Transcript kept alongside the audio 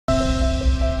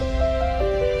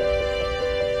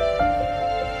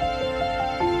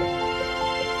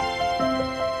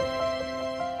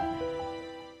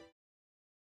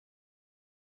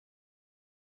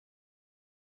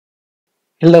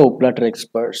Hello, Flutter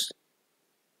experts.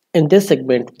 In this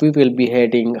segment, we will be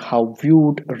heading how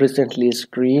viewed recently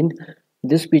screen.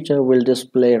 This feature will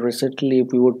display recently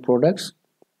viewed products,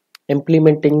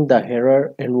 implementing the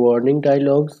error and warning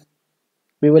dialogues.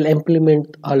 We will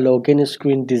implement a login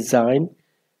screen design,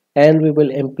 and we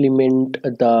will implement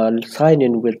the sign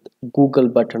in with Google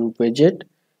button widget,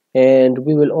 and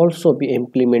we will also be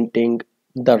implementing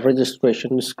the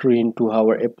registration screen to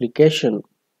our application.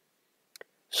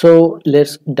 So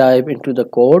let's dive into the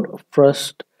code.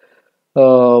 First,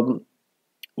 um,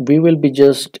 we will be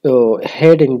just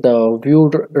heading the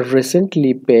viewed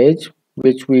recently page,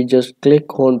 which we just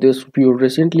click on this view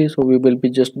recently, so we will be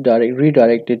just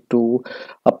redirected to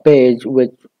a page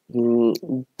which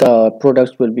the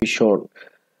products will be shown.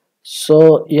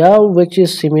 So yeah, which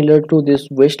is similar to this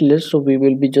wish list, so we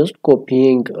will be just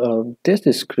copying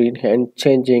this screen and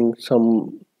changing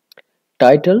some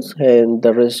titles, and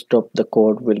the rest of the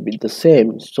code will be the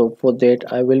same. So for that,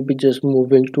 I will be just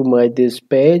moving to my this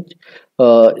page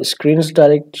screens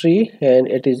directory, and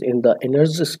it is in the inner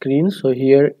screen. So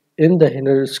here in the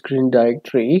inner screen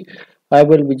directory, I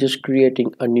will be just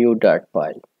creating a new dart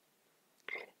file,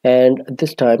 and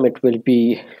this time it will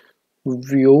be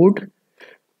viewed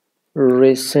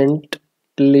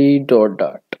recently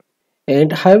dot.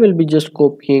 And I will be just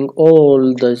copying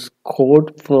all this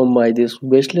code from my this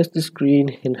wishlist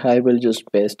screen, and I will just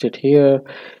paste it here.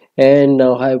 And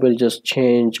now I will just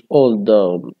change all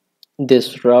the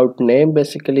this route name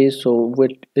basically, so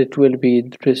it will be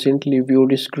recently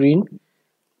viewed screen,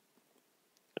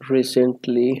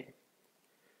 recently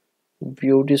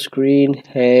viewed screen,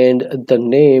 and the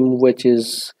name which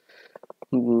is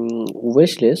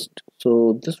wishlist.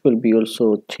 So this will be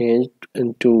also changed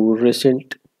into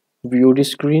recent viewed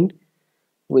screen,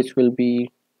 which will be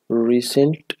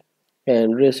recent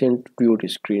and recent viewed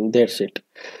screen. That's it.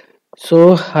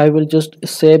 So I will just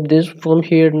save this from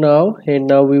here now, and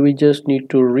now we will just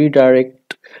need to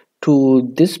redirect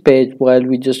to this page while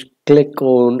we just click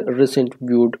on recent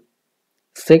viewed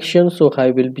section. So I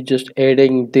will be just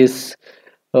adding this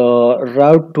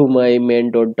route to my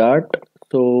main.dart,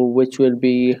 so which will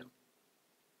be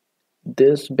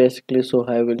this basically. So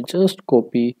I will just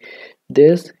copy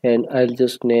this, and I'll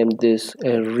just name this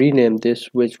and rename this,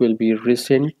 which will be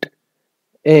recent.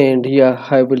 And yeah,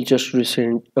 I will just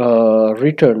return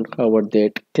our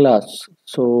date class.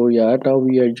 So yeah, now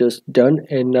we are just done,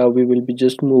 and now we will be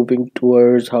just moving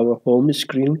towards our home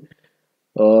screen.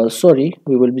 Sorry,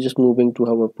 we will be just moving to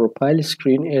our profile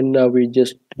screen, and now we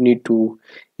just need to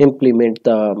implement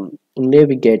the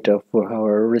navigator for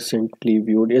our recently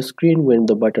viewed screen. When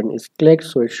the button is clicked,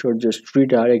 so it should just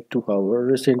redirect to our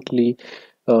recently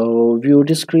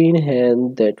viewed screen,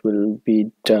 and that will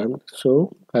be done.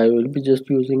 So I will be just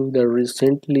using the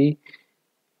recently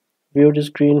viewed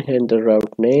screen and the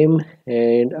route name,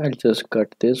 and I'll just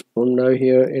cut this from now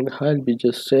here, and I'll be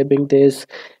just saving this,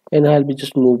 and I'll be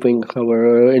just moving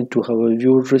our into our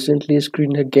viewed recently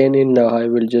screen again, and now I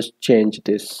will just change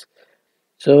this.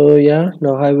 So yeah,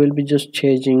 now I will be just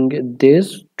changing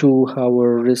this to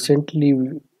our recently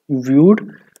viewed,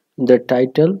 the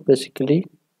title basically,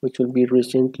 which will be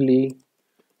recently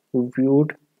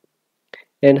viewed,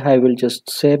 and I will just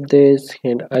save this,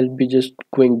 and I'll be just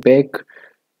going back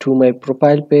to my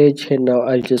profile page, and now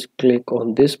I'll just click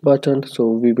on this button, so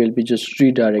we will be just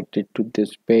redirected to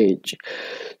this page.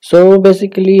 So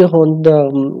basically on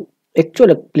the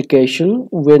actual application,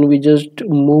 when we just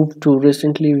move to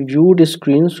recently viewed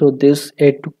screen, so this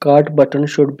add to cart button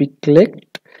should be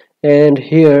clicked, and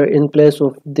here in place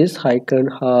of this icon,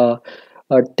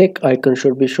 a tech icon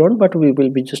should be shown, but we will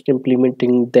be just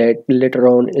implementing that later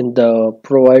on in the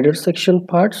provider section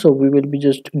part, so we will be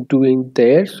just doing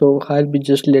there. So I'll be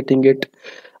just letting it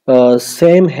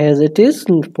same as it is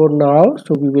for now,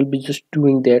 so we will be just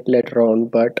doing that later on,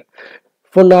 but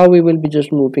for now we will be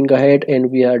just moving ahead,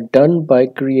 and we are done by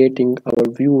creating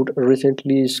our viewed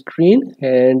recently screen,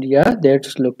 and yeah,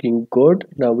 that's looking good.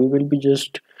 Now we will be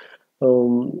just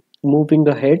moving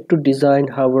ahead to design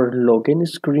our login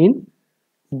screen,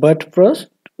 but first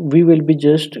we will be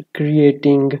just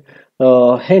creating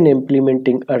and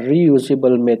implementing a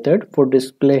reusable method for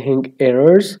displaying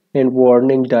errors and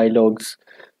warning dialogues.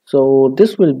 So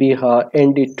this will be a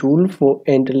handy tool for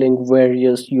handling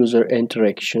various user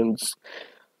interactions.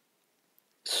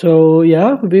 So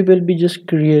yeah, we will be just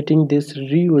creating this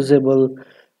reusable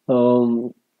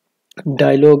um,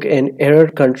 dialog and error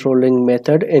controlling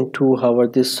method into our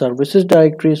this services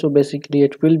directory. So basically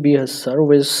it will be a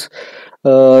service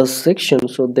section,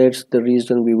 so that's the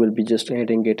reason we will be just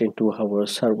adding it into our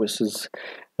services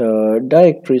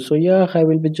directory. So yeah, I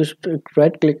will be just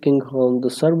right clicking on the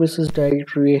services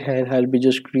directory, and I'll be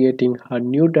just creating a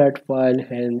new dart file,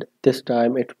 and this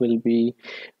time it will be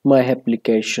my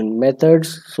application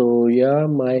methods. So yeah,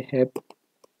 my app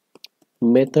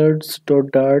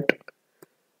methods.dart,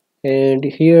 and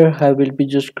here I will be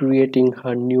just creating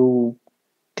a new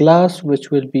class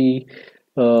which will be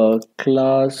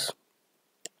class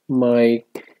my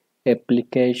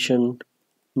application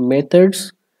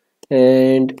methods,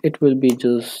 and it will be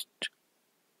just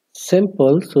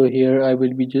simple. So here I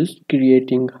will be just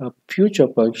creating a future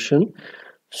function.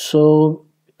 So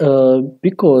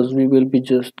because we will be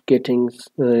just getting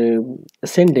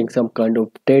sending some kind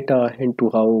of data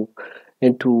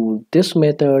into this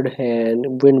method,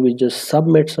 and when we just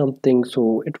submit something,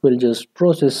 so it will just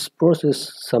process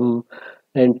some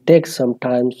and take some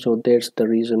time. So that's the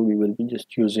reason we will be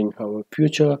just using our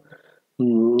future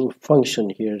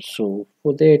function here. So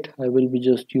for that I will be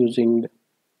just using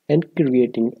and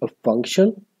creating a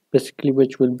function, basically,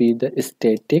 which will be the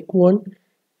static one,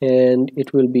 and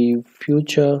it will be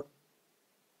future,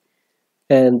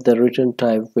 and the return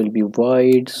type will be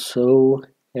void. So,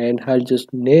 and I'll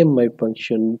just name my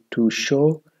function to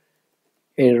show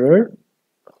error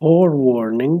or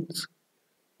warnings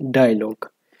dialog.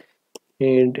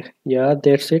 And yeah,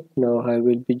 that's it. Now I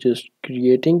will be just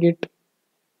creating it.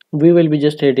 We will be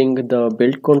just adding the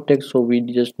build context, so we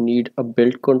just need a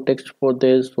build context for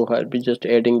this. So I'll be just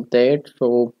adding that.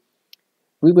 So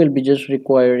we will be just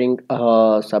requiring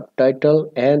a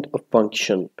subtitle and a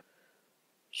function.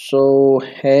 So,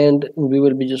 and we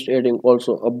will be just adding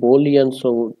also a boolean,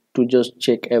 so to just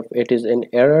check if it is an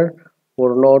error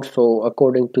or not. So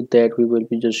according to that we will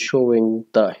be just showing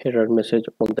the error message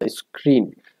on the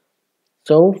screen.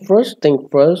 So first thing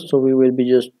first, so we will be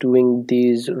just doing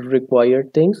these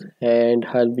required things, and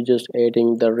I'll be just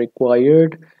adding the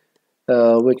required,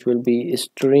 which will be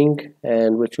string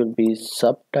and which will be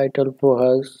subtitle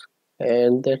for us,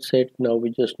 and that's it. Now we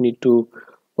just need to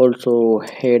also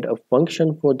add a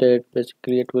function for that.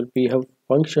 Basically it will be a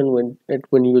function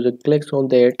when user clicks on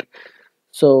that,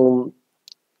 so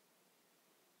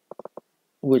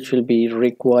which will be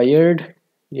required.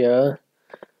 Yeah,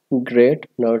 great.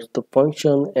 Now it's the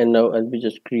function, and now I'll be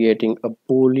just creating a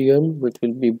boolean which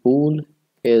will be bool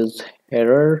is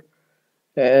error,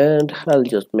 and I'll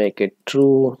just make it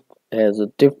true as a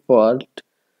default.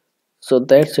 So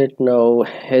that's it. Now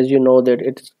as you know that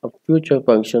it's a future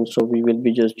function, so we will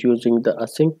be just using the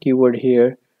async keyword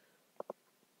here.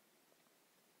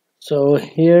 So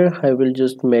here I will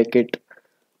just make it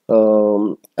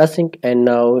async, and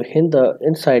now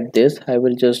inside this I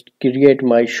will just create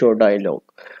my show dialog.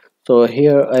 So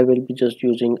here I will be just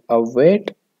using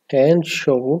await and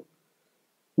show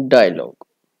dialog,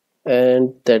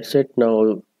 and that's it.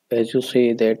 Now as you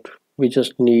see that we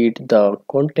just need the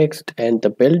context and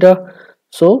the builder,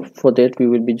 so for that we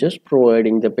will be just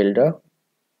providing the builder,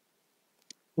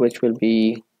 which will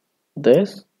be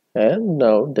this, and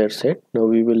now that's it. Now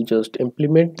we will just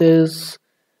implement this,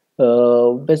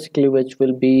 basically, which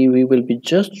will be we will be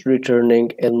just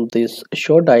returning in this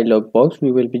show dialog box,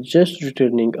 we will be just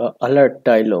returning a alert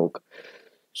dialog.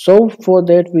 So for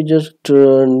that we just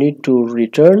need to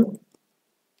return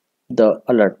the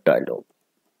alert dialog.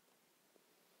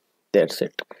 That's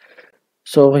it.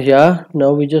 So yeah,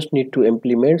 now we just need to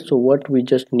implement. So what we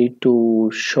just need to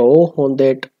show on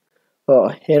that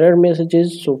error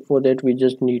messages. So for that we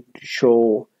just need to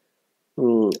show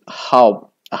how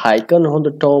a icon on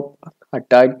the top, a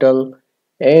title,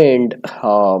 and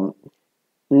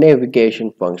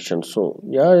navigation function. So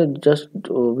yeah, just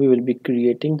we will be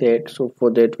creating that. So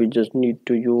for that we just need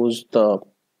to use the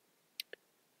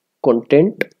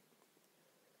content,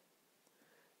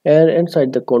 and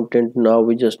inside the content now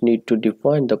we just need to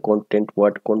define the content,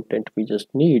 what content we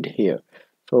just need here.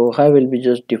 So I will be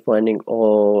just defining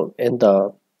all in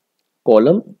the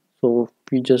column. So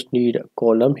we just need a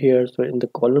column here. So in the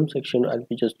column section I'll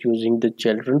be just using the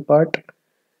children part,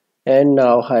 and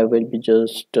now I will be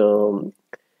just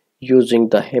using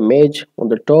the image on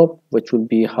the top, which will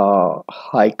be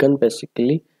icon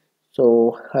basically.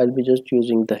 So I'll be just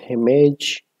using the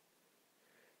image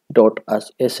dot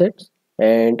as assets,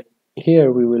 and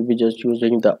here we will be just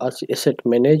using the asset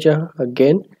manager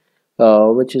again,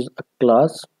 which is a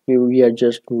class. We are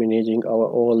just managing our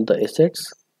all the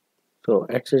assets. So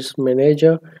assets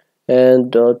manager,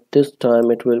 and this time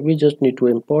it will we just need to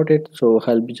import it. So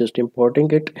I'll be just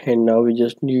importing it, and now we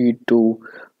just need to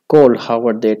call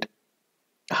our that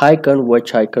icon,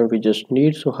 which icon we just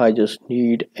need. So I just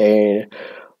need a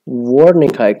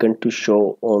warning icon to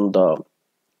show on the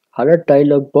alert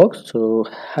dialog box. So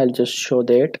I'll just show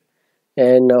that,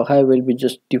 And now I will be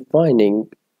just defining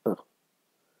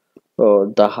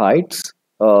the heights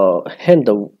and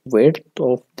the width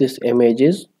of this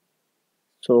images.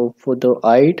 So for the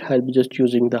height, I'll be just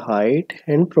using the height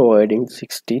and providing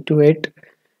 60 to it,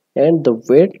 and the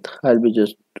width I'll be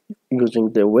just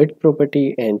using the width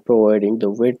property and providing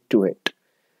the width to it.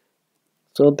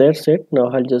 So that's it. Now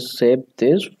I'll just save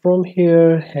this from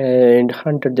here, and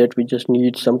under that we just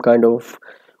need some kind of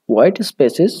white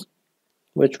spaces,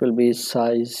 which will be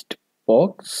sized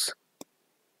box,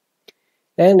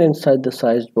 and inside the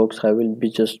sized box I will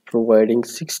be just providing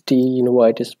 16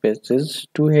 white spaces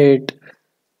to it,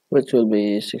 which will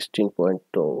be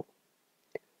 16.2.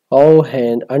 Oh,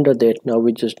 and under that now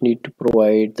we just need to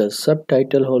provide the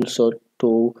subtitle also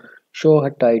to show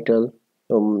a title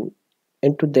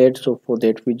into that. So for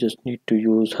that we just need to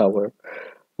use our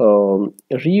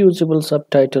reusable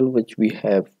subtitle, which we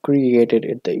have created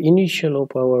at the initial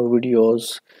of our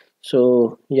videos.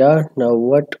 So yeah, now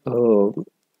what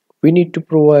we need to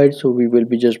provide, so we will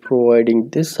be just providing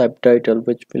this subtitle,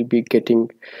 which will be getting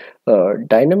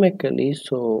dynamically.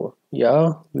 So yeah,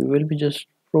 we will be just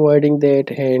providing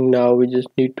that, and now we just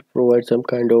need to provide some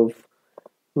kind of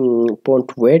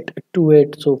font weight to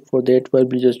it. So for that we'll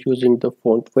be just using the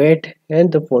font weight,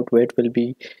 and the font weight will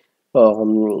be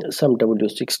some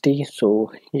W60.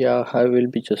 So yeah, I will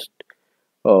be just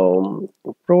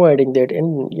providing that,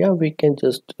 and yeah, we can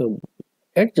just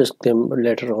adjust them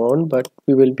later on, but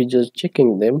we will be just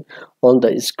checking them on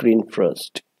the screen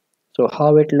first. So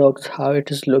how it looks, how it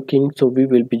is looking, so we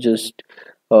will be just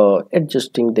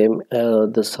adjusting them,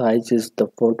 the sizes, the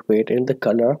font weight, and the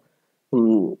color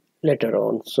later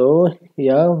on. So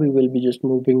yeah, we will be just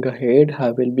moving ahead.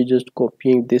 I will be just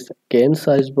copying this again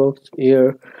size box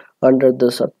here. Under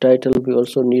the subtitle we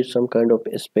also need some kind of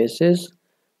spaces,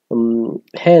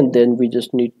 and then we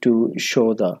just need to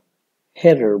show the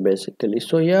header basically.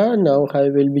 So yeah, now I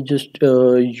will be just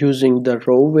using the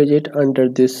row widget under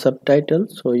this subtitle.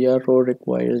 So yeah, row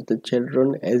requires the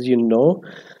children, as you know.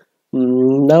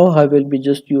 Now I will be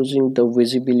just using the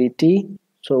visibility.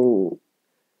 So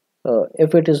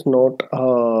if it is not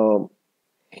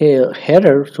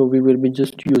header, so we will be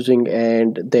just using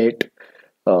and that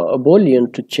a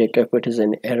boolean to check if it is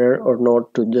an error or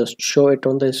not, to just show it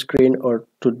on the screen or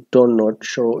to do not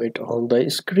show it on the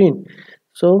screen.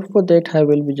 So for that I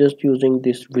will be just using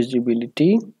this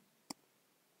visibility,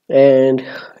 and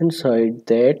inside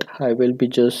that I will be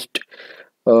just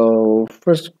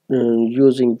first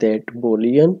using that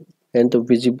boolean and the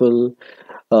visible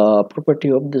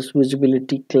property of this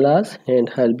visibility class,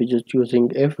 and I'll be just using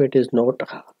if it is not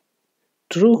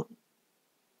true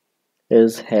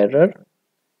is error.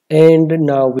 And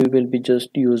now we will be just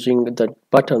using the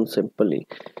button simply.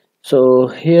 So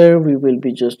here we will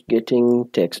be just getting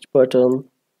text button,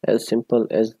 as simple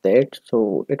as that.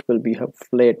 So it will be a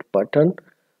flat button,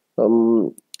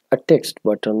 a text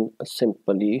button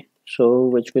simply, so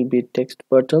which will be text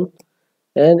button,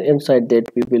 and inside that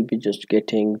we will be just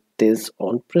getting this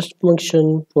on press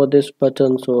function for this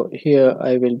button. So here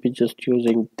I will be just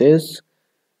using this,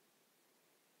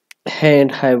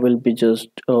 and I will be just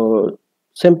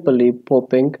simply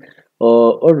popping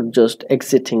or just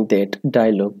exiting that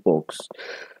dialog box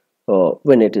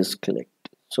when it is clicked.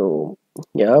 So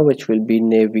yeah, which will be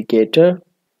navigator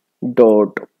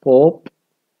dot pop,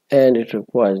 and it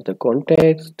requires the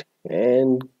context,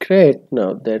 and great,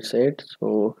 now that's it.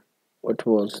 So what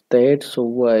was that? So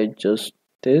why just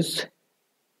this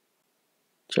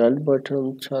child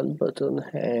button,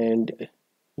 and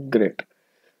great.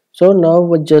 So now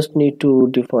we just need to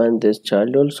define this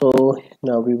child also.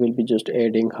 Now we will be just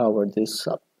adding our this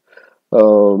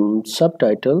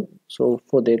subtitle. So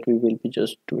for that we will be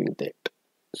just doing that.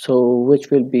 So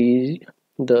which will be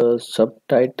the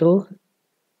subtitle,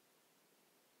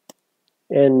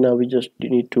 and now we just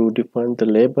need to define the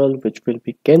label, which will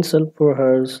be cancel for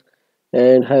hers,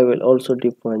 and I will also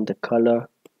define the color,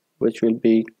 which will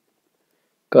be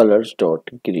colors dot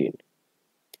green.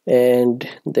 And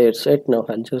that's it. Now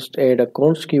I'll just add a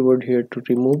const keyword here to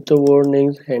remove the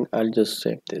warnings, and I'll just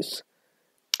save this.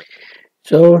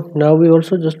 So now we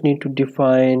also just need to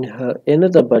define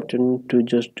another button to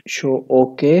just show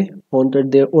OK on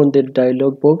the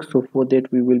dialog box. So for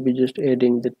that we will be just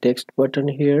adding the text button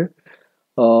here,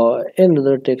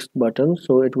 another text button.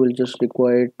 So it will just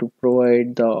require to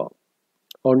provide the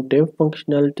on tab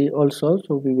functionality also.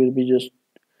 So we will be just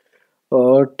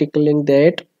tickling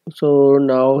that. So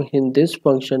now in this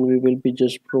function we will be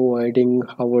just providing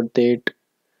our that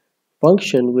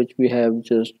function which we have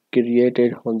just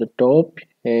created on the top,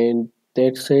 and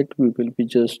that's it. We will be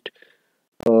just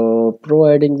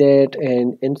providing that,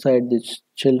 and inside this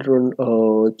children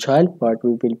child part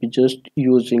we will be just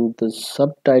using the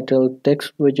subtitle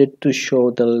text widget to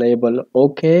show the label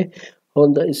okay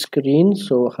on the screen.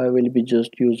 So I will be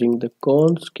just using the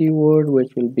cons keyword,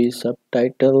 which will be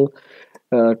subtitle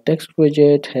text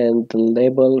widget, and the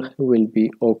label will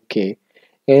be okay.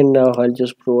 And now I'll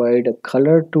just provide a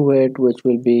color to it, which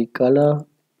will be colors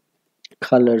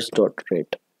dot red.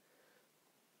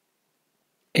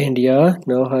 And yeah,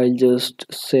 now I'll just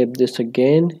save this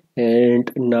again. And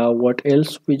now what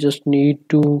else we just need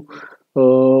to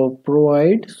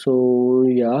provide. So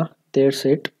yeah, that's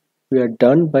it. We are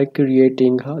done by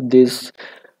creating this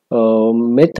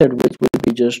method, which will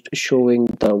be just showing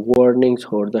the warnings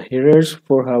or the errors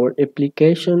for our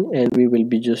application, and we will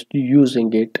be just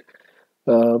using it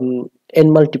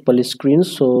in multiple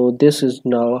screens. So this is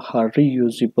now a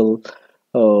reusable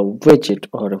widget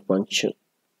or a function.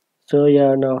 So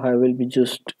yeah, now I will be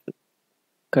just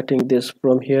cutting this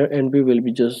from here, and we will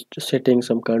be just setting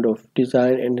some kind of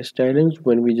design and stylings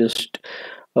when we just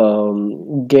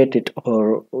get it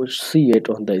or see it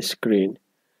on the screen.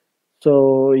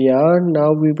 So yeah,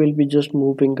 now we will be just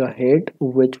moving ahead,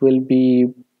 which will be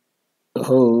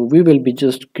we will be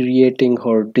just creating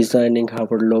or designing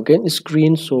our login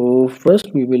screen. So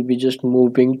first we will be just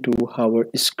moving to our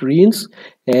screens,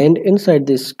 and inside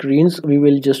the screens we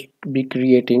will just be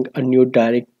creating a new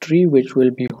directory, which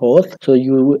will be auth. So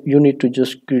you need to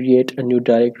just create a new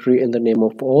directory in the name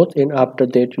of auth, and after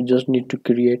that you just need to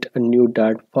create a new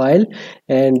dart file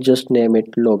and just name it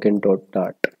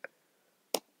login.dart.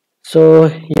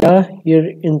 So yeah,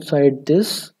 here inside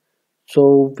this,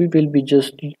 so we will be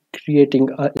just creating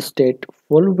a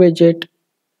stateful widget,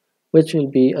 which will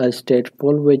be a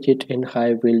stateful widget, and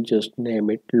I will just name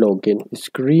it login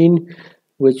screen,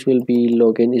 which will be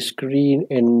login screen.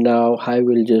 And now I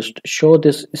will just show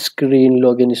this screen,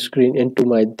 login screen, into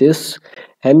my this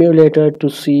emulator to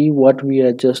see what we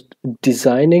are just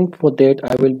designing. For that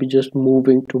I will be just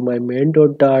moving to my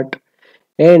main.dart,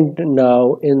 and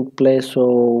now in place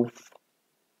of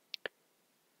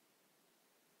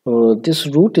this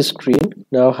root screen,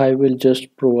 now I will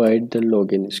just provide the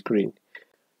login screen,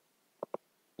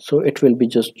 so it will be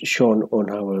just shown on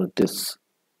our this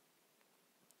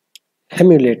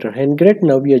emulator. And great,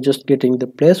 now we are just getting the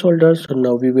placeholder. So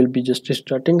now we will be just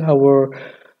starting our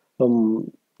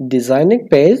designing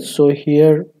page. So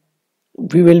here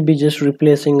we will be just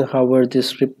replacing our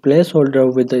this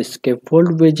placeholder with the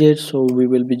scaffold widget. So we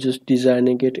will be just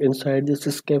designing it inside this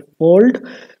scaffold.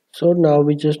 So now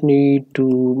we just need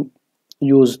to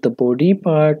use the body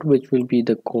part, which will be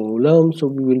the column. So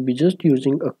we will be just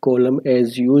using a column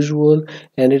as usual,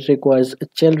 and it requires a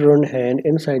children, and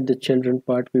inside the children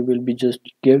part we will be just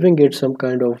giving it some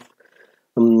kind of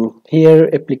here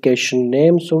application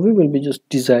name. So we will be just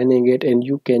designing it, and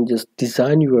you can just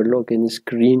design your login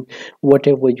screen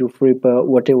whatever you prefer,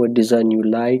 whatever design you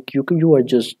like. You are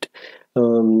just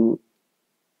um,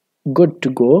 good to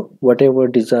go. Whatever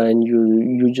design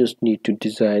you just need to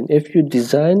design. If you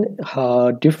design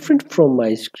different from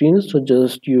my screen, so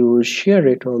just you share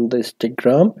it on the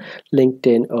Instagram,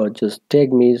 LinkedIn, or just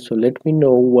tag me, so let me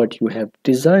know what you have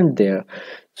designed there.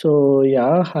 So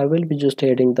yeah, I will be just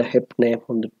adding the hip name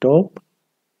on the top.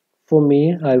 For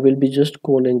me, I will be just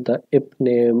calling the app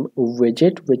name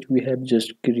widget, which we have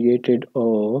just created,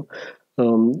 or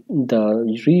the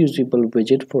reusable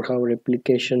widget for our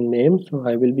application name. So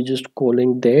I will be just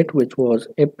calling that, which was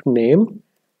app name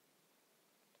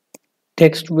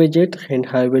text widget, and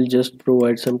I will just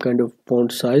provide some kind of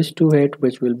font size to it,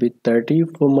 which will be 30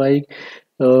 for my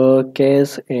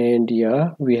case. And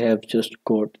yeah, we have just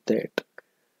got that.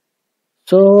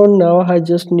 So now I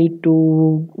just need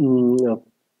to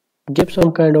give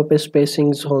some kind of a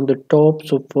spacings on the top.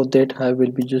 So for that I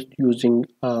will be just using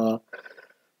a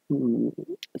mm,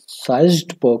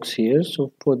 sized box here.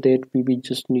 So for that we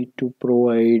just need to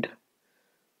provide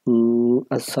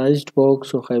a sized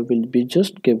box. So I will be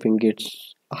just giving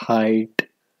its height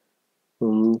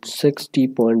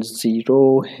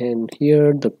 60.0, and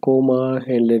here the comma,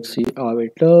 and let's see how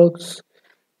it looks.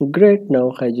 Great,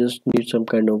 now I just need some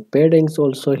kind of paddings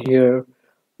also here.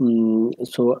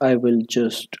 So I will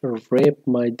just wrap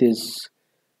my this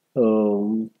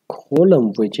column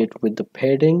widget with the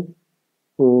padding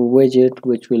widget,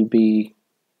 which will be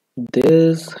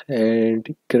this. And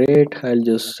great, I'll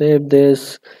just save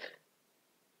this.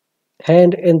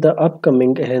 And in the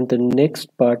upcoming and the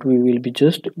next part we will be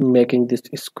just making this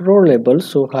scrollable.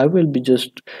 So I will be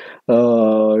just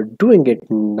doing it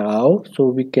now, so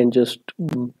we can just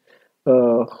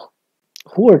uh,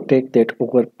 overtake that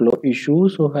overflow issue.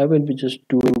 So I will be just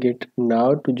doing it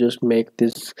now to just make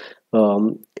this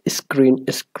screen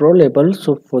scrollable.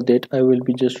 So for that I will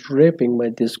be just wrapping my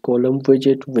this column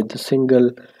widget with the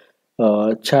single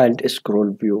child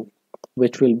scroll view,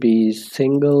 which will be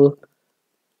single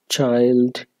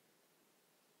child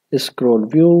scroll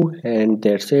view, and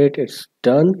that's it, it's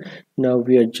done. Now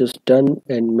we are just done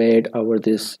and made our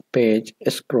this page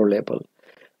scrollable.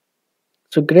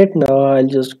 So great, now I'll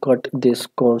just cut this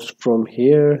const from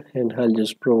here and I'll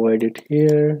just provide it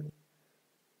here,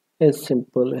 as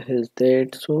simple as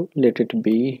that. So let it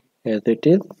be as it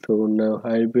is. So now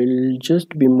I will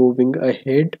just be moving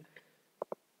ahead,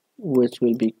 which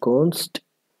will be const,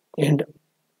 and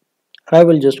I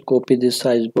will just copy this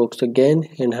size box again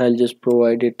and I'll just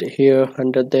provide it here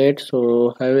under that.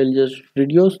 So I will just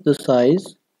reduce the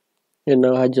size, and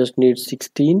now I just need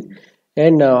 16,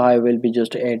 and now I will be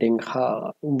just adding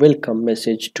welcome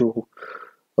message to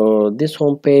this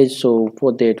home page. So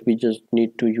for that we just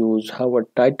need to use our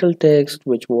title text,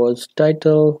 which was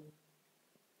title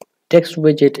text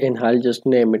widget, and I'll just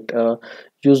name it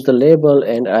use the label,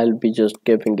 and I'll be just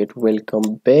giving it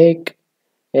welcome back,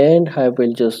 and I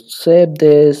will just save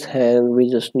this, and we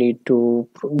just need to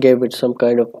give it some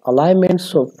kind of alignment.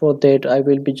 So for that I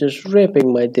will be just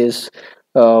wrapping my this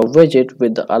widget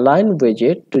with the align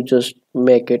widget to just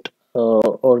make it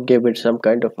or give it some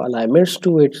kind of alignments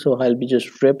to it. So I'll be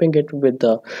just wrapping it with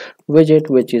the widget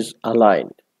which is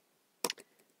aligned.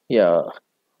 Yeah,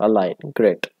 align,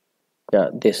 great. Yeah,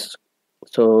 this.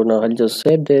 So now I'll just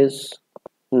save this.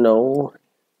 No,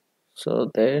 so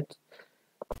that,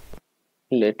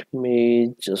 let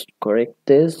me just correct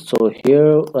this. So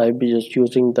here I'll be just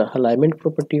using the alignment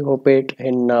property of it,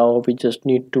 and now we just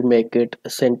need to make it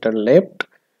center left.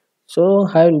 So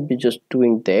I'll be just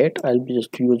doing that. I'll be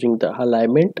just using the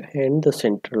alignment and the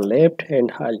center left,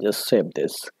 and I'll just save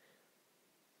this.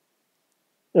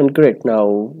 And great, now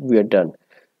we are done.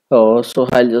 So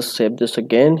I'll just save this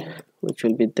again, which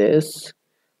will be this,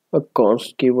 a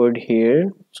const keyword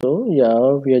here. So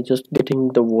yeah, we are just getting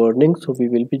the warning, so we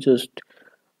will be just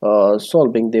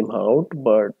solving them out,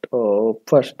 but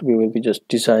first we will be just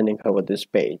designing our this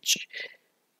page.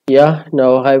 Yeah,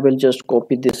 now I will just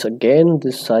copy this again,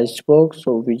 this size box.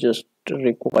 So we just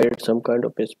required some kind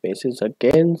of spaces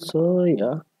again. So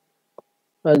yeah,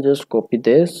 I'll just copy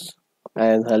this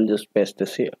and I'll just paste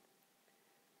this here.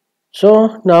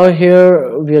 So now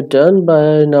here we are done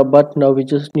by now, but now we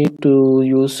just need to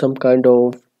use some kind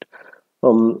of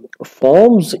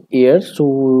forms here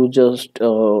to just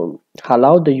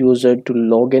allow the user to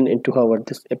log in into our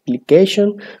this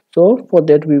application. So for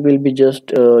that we will be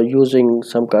just using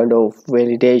some kind of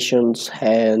validations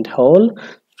and all.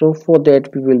 So for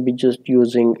that we will be just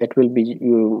using, it will be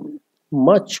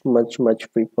much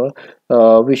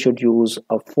prefer we should use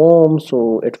a form,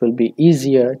 so it will be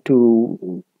easier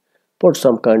to put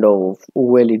some kind of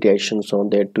validations on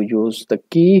there to use the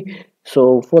key.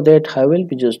 So for that I will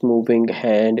be just moving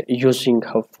and using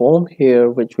a form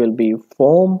here, which will be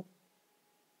form,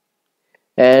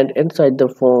 and inside the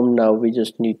form now we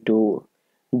just need to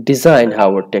design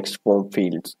our text form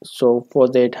fields. So for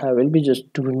that I will be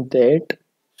just doing that.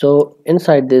 So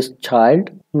inside this child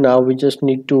now we just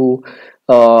need to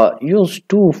use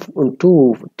two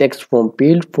text form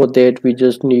field. For that we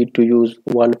just need to use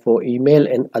one for email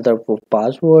and other for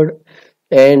password,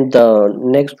 and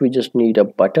next we just need a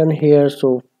button here,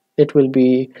 so it will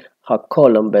be a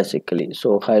column basically.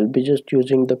 So I'll be just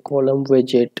using the column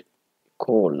widget.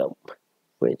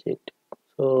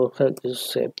 So I'll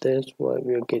just save this while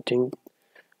we are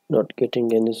not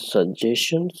getting any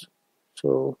suggestions.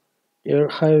 So here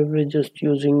I will just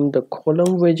using the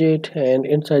column widget, and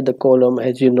inside the column,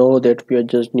 as you know that we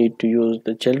just need to use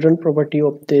the children property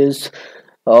of this.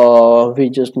 We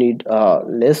just need a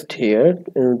list here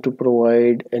to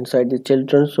provide inside the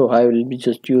children. So I will be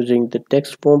just using the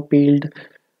text form field,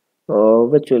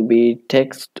 which will be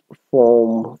text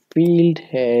form field,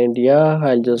 and yeah,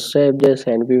 I'll just save this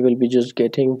and we will be just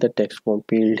getting the text form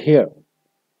field here.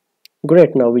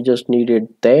 Great, now we just needed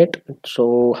that,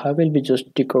 so I will be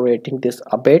just decorating this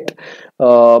a bit,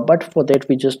 but for that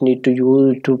we just need to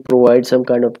use to provide some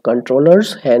kind of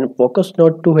controllers and focus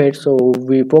node to it. So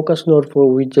we focus node,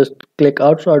 for we just click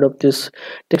outside of this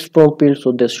text prompt field,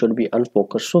 so this should be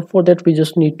unfocused. So for that we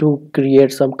just need to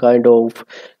create some kind of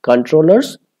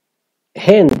controllers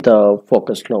and the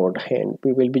focus node, and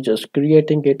we will be just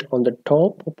creating it on the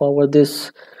top of our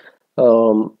this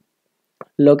um,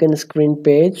 login screen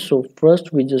page. So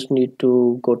first we just need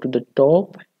to go to the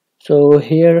top. So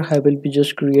here I will be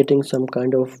just creating some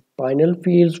kind of final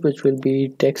fields, which will be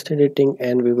text editing,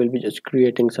 and we will be just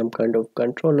creating some kind of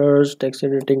controllers, text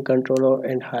editing controller,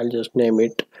 and I'll just name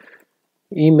it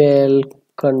email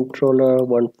controller,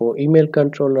 one for email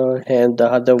controller, and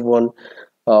the other one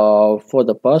for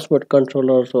the password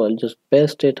controller. So I'll just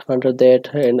paste it under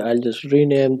that, and I'll just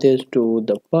rename this to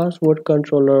the password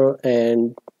controller,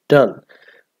 and done.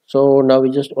 So now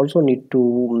we just also need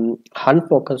to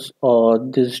unfocus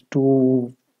these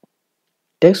two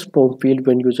text form field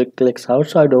when user clicks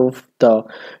outside of the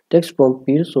text form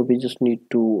field. So we just need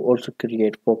to also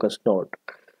create focus node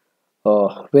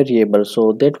variable.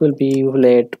 So that will be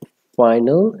let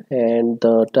final, and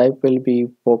the type will be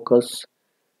focus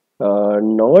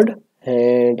node,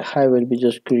 and I will be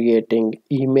just creating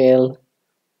email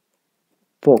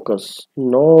focus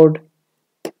node,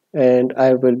 and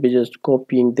I will be just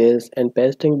copying this and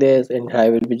pasting this, and I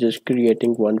will be just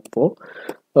creating one for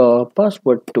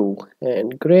password 2.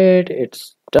 And great,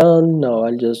 it's done. Now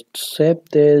I'll just save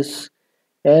this,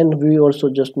 and we also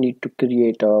just need to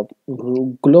create a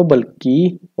global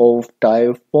key of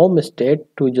type form state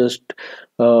to just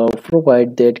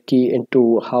provide that key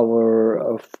into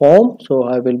our form. So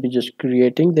I will be just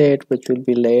creating that, which will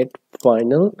be let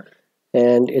final,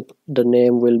 and the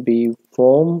name will be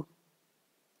form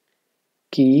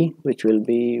key, which will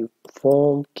be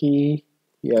form key.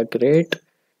 Yeah, great.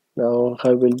 Now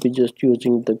I will be just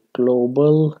using the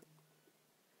global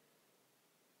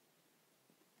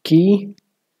key,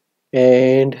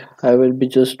 and I will be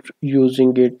just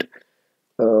using it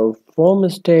form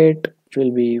state, which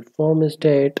will be form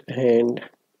state, and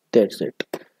that's it.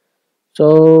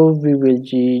 So we will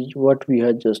see what we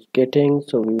are just getting.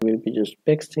 So we will be just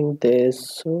fixing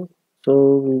this. So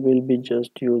we will be just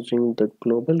using the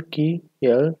global key.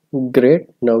 Yeah, great.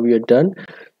 Now we are done.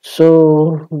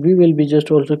 So we will be just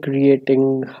also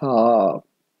creating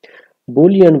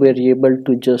Boolean variable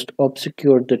to just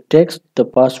obscure the text, the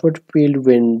password field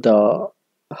when the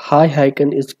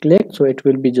icon is clicked. So it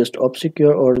will be just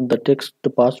obscure, or the text, the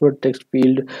password text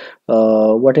field,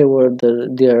 whatever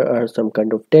there are some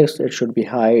kind of text, it should be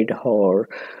hide or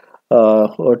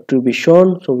to be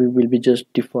shown. So we will be just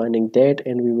defining that,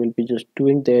 and we will be just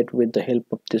doing that with the help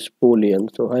of this boolean.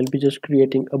 So I'll be just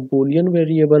creating a boolean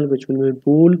variable which will be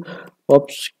bool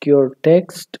obscure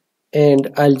text, and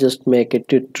I'll just make it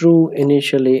to true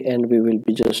initially, and we will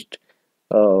be just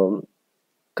um,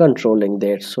 controlling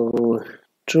that. So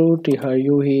true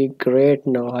TRUE, great.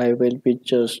 Now I will be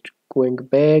just going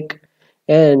back,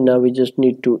 and now we just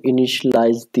need to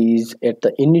initialize these at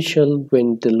the initial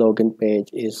when the login page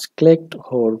is clicked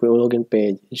or the login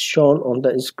page is shown on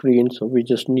the screen. So we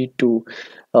just need to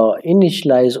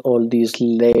initialize all these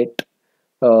let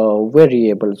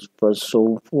variables first.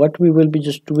 So what we will be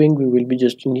just doing, we will be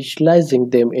just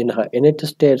initializing them in our init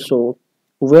state. So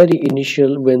very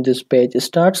initial, when this page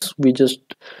starts, we just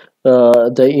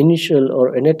the initial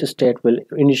or init state will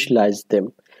initialize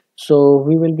them. So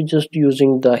we will be just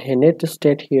using the init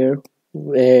state here,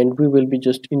 and we will be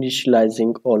just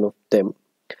initializing all of them.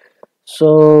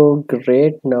 So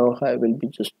great, now I will be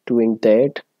just doing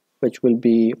that, which will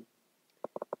be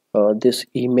this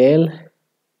email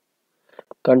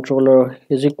controller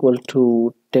is equal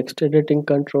to text editing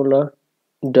controller,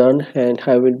 done. And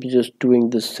I will be just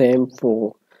doing the same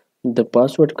for the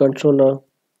password controller,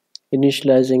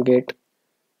 initializing it,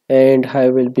 and I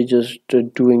will be just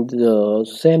doing the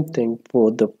same thing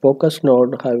for the focus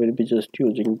node. I will be just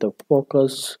using the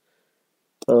focus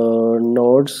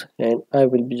nodes, and I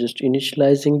will be just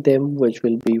initializing them, which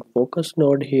will be focus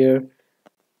node here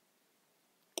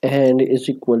and is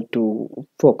equal to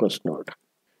focus node,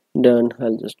 done.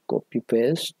 I'll just copy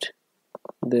paste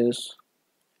this,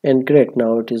 and great,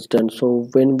 now it is done. So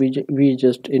when we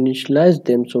just initialize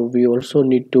them, so we also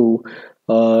need to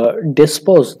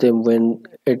dispose them when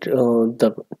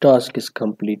the task is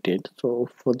completed. So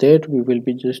for that we will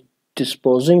be just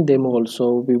disposing them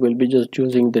also. We will be just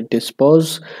using the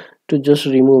dispose to just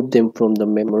remove them from the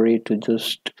memory, to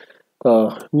just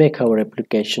make our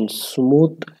application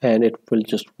smooth, and it will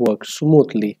just work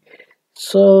smoothly.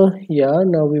 So yeah,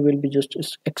 now we will be just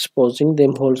exposing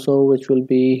them also, which will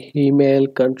be email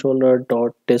controller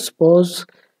dot dispose,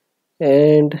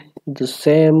 and the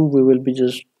same we will be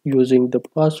just using the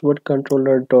password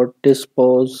controller dot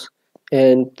dispose,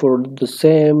 and for the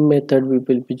same method we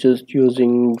will be just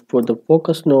using for the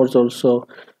focus nodes also,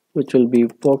 which will be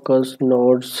focus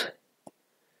nodes.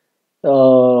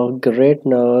 Great,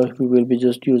 now we will be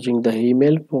just using the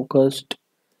email focused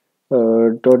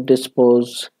dot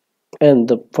dispose, and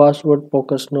the password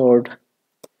focus node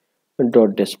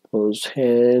dot dispose,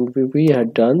 and we are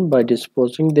done by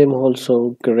disposing them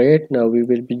also. Great, now we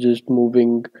will be just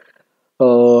moving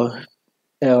uh,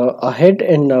 ahead,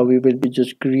 and now we will be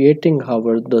just creating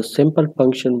our the simple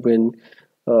function when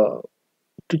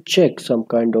to check some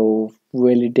kind of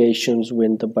validations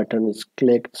when the button is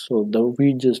clicked, so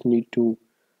we just need to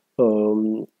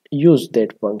use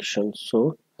that function.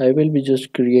 So I will be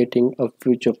just creating a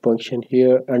future function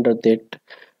here under that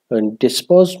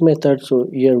dispose method. So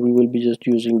here we will be just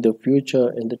using the future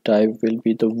and the type will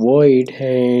be the void,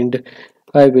 and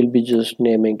I will be just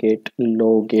naming it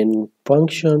login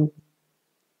function.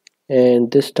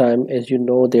 And this time, as you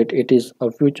know that it is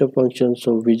a future function,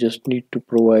 so we just need to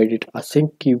provide it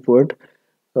async keyword.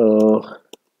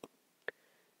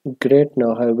 Great,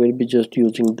 now I will be just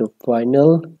using the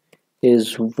final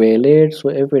is valid. So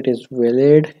if it is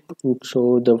valid,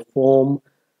 so the form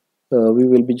we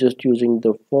will be just using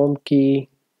the form key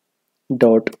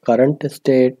dot current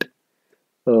state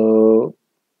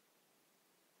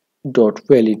dot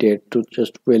validate to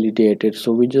just validate it.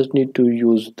 So we just need to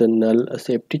use the null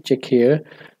safety check here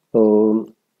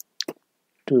um,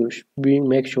 to we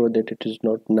make sure that it is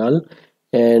not null,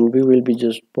 and we will be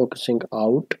just focusing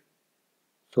out,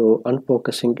 so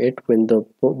unfocusing it when the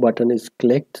button is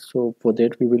clicked. So for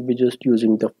that we will be just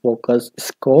using the focus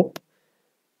scope,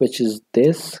 which is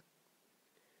this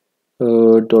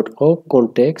dot of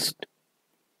context,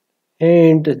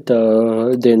 and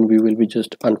then we will be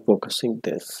just unfocusing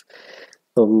this.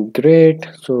 Great,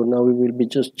 so now we will be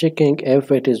just checking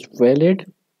if it is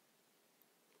valid,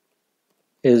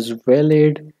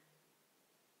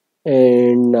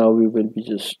 and now we will be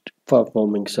just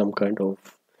performing some kind of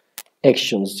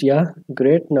actions. Yeah,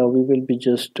 great, now we will be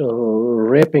just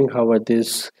wrapping our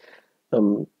this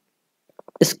um,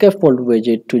 scaffold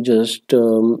widget to just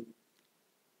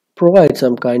provide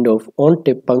some kind of on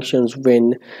tip functions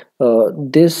when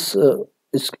this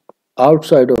is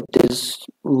outside of this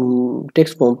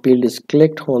text form field is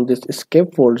clicked on this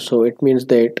scaffold. So it means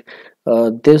that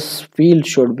this field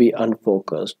should be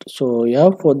unfocused. So yeah,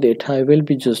 for that I will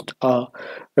be just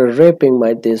wrapping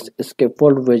my this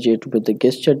scaffold widget with the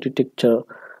gesture detector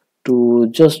to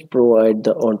just provide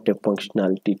the on tip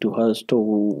functionality to us. So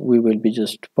we will be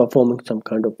just performing some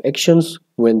kind of actions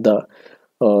when the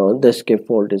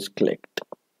scaffold is clicked.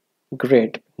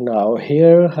 Great, now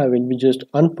here I will be just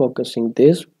unfocusing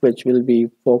this, which will be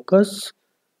focus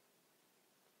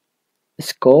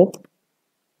scope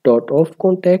dot of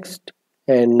context,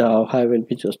 and now I will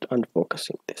be just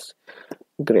unfocusing this.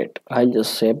 Great, I'll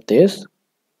just save this,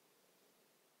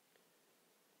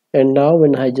 and now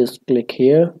when I just click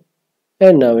here,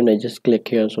 and now when I just click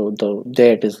here, so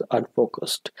that is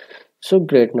unfocused. So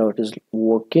great, now it is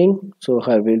working. So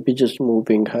I will be just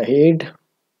moving ahead.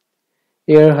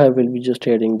 Here I will be just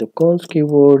adding the cons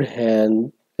keyword,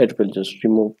 and it will just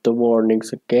remove the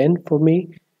warnings again for me.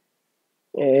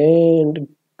 And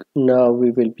now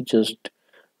we will be just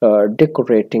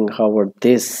decorating our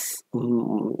this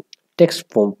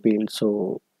text form field.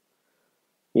 So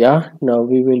yeah, now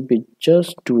we will be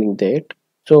just doing that.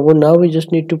 So now we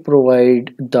just need to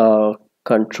provide the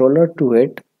controller to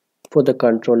it. For the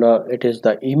controller, it is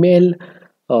the email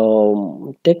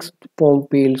text form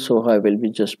field, so I will be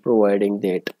just providing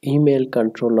that email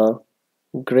controller.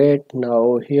 Great,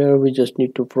 now here we just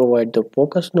need to provide the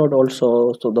focus node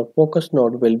also, so the focus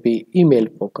node will be email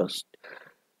focused.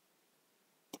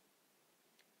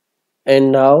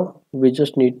 And now we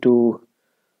just need to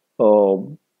uh,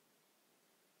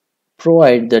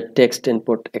 provide the text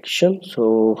input action.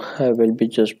 So I will be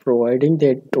just providing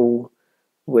that to,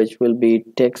 which will be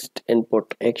text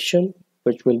input action,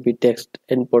 which will be text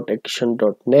input action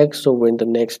dot next. So when the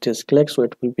next is clicked, so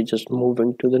it will be just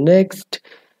moving to the next,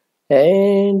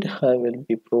 and I will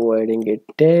be providing a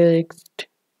text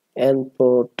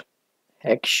input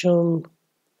action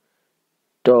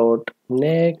dot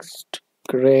next.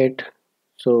 Great,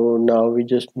 so now we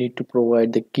just need to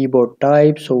provide the keyboard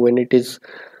type. So when it is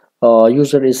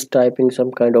user is typing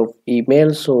some kind of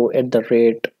email, so at the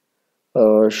rate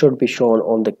should be shown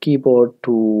on the keyboard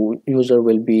to user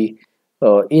will be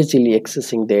easily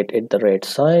accessing that at the right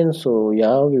sign. So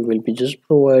yeah, we will be just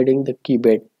providing the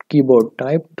keyboard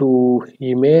type to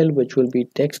email, which will be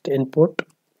text input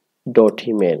dot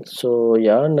email. So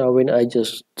yeah, now when I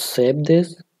just save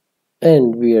this,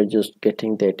 and we are just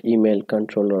getting that email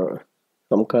controller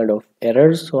some kind of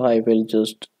errors, so I will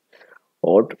just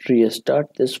restart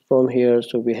this from here.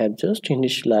 So we have just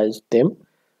initialized them,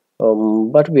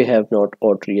 but we have not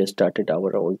restarted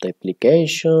our own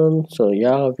application. So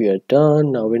yeah, we are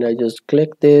done. Now when I just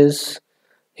click this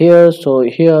here, so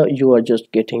here you are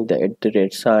just getting the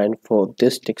 @ sign for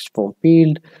this text form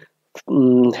field.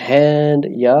 And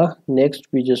yeah, next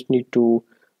we just need to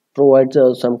provide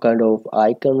some kind of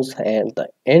icons and the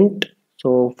end.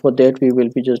 So for that we will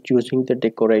be just using the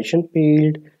decoration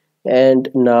field, And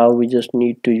now we just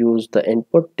need to use the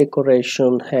input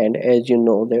decoration, and as you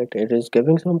know that it is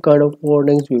giving some kind of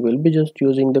warnings, we will be just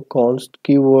using the const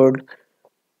keyword.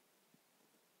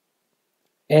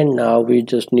 And now we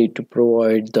just need to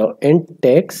provide the int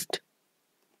text,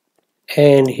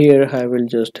 and here I will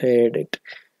just add it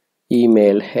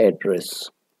email address.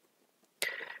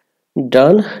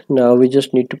 Done. Now we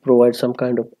just need to provide some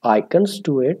kind of icons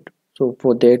to it. So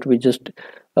for that we just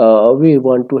we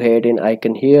want to add an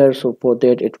icon here, so for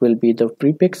that it will be the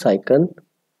prefix icon,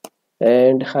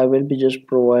 and I will be just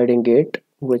providing it,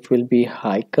 which will be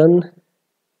icon.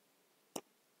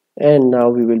 And now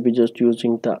we will be just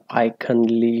using the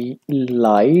iconly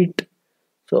light,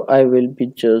 so I will be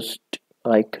just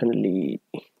iconly,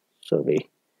 sorry,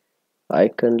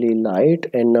 iconly light.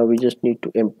 And now we just need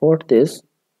to import this,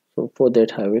 so for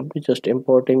that I will be just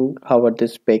importing our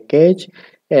this package.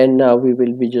 And now we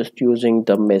will be just using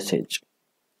the message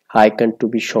icon to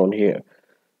be shown here.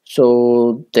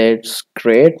 So that's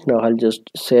great. Now I'll just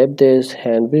save this,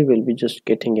 and we will be just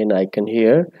getting an icon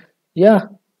here. Yeah,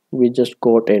 we just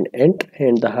got an int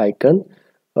and the icon,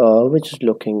 which is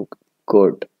looking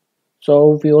good.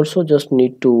 So we also just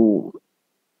need to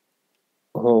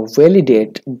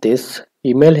validate this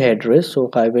email address, so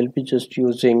I will be just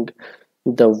using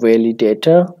the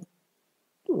validator,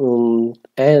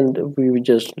 and we will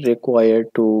just require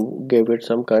to give it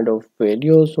some kind of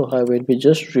value, so I will be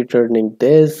just returning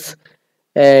this.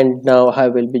 And now I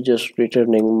will be just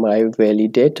returning my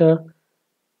validator,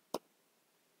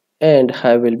 and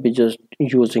I will be just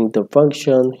using the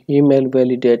function email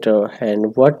validator,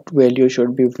 and what value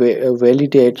should be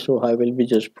validate, so I will be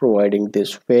just providing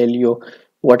this value.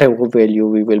 Whatever value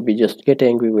we will be just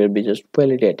getting, we will be just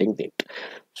validating it.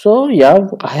 So yeah,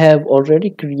 I have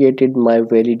already created my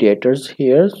validators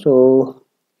here. So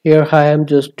here I am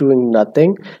just doing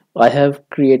nothing. I have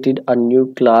created a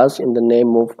new class in the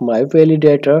name of my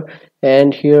validator,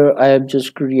 and here I have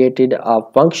just created a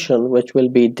function which will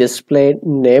be display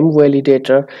name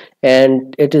validator,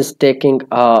 and it is taking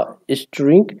a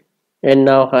string. And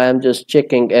now I am just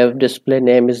checking if display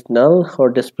name is null or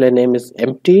display name is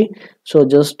empty. So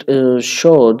just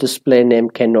show display name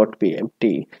cannot be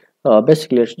empty.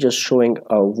 Basically it's just showing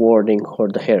a warning for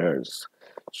the errors.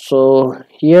 So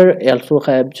here also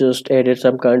I have just added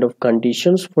some kind of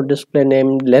conditions for display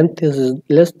name. Length is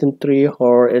less than 3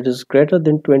 or it is greater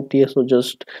than 20, so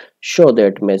just show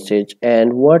that message.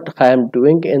 And what I am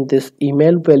doing in this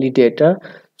email validator,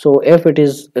 so if it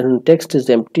is text is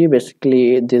empty,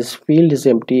 basically this field is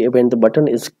empty when the button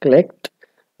is clicked,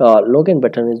 login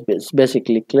button is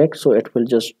basically clicked, so it will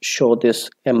just show this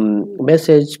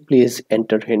message, please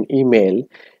enter an email.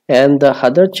 And the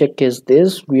other check is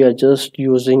this, we are just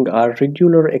using our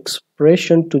regular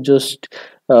expression to just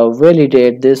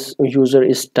validate this user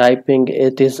is typing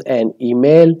it is an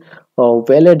email or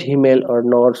valid email or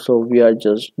not. So we are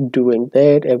just doing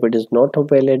that. If it is not a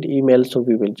valid email, so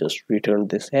we will just return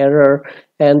this error.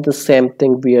 And the same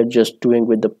thing we are just doing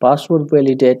with the password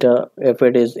validator. If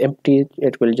it is empty,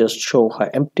 it will just show an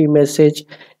empty message,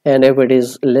 and if it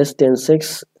is less than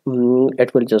 6,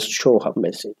 it will just show a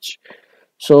message.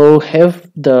 So if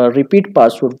the repeat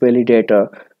password validator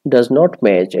does not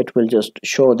match, it will just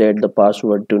show that the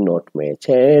password do not match.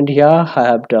 And yeah, I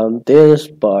have done this,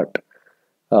 but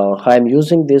I'm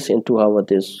using this into our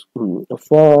this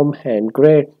form, and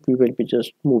great, we will be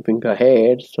just moving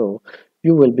ahead. So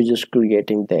you will be just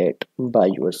creating that by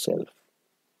yourself.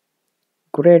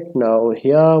 Great. Now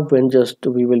here when just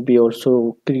we will be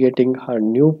also creating a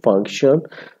new function,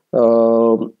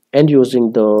 and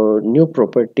using the new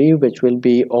property which will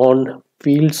be on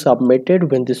field submitted.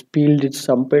 When this field is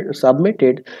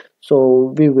submitted,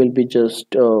 so we will be just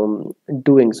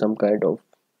doing some kind of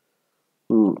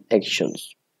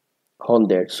actions on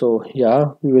that. So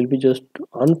yeah, we will be just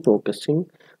unfocusing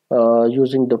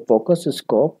using the focus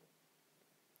scope,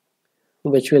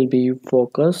 which will be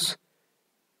focus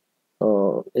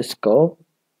scope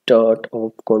dot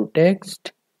of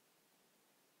context.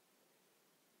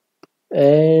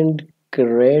 And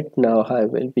great, now I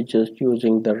will be just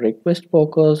using the request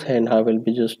focus, and I will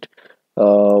be just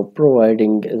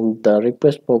providing the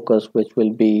request focus, which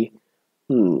will be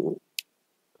the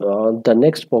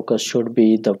next focus should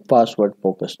be the password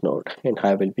focus node, and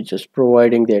I will be just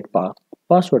providing that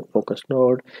password focus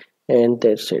node, and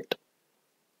that's it.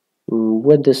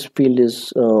 When this field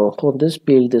is on this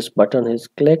field, this button is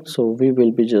clicked, so we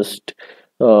will be just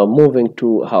moving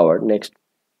to our next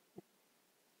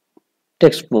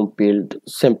text form field.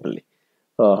 Simply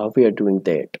we are doing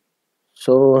that.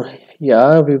 So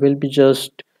yeah, we will be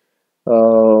just we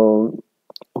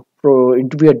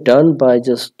are done by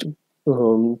just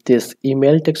this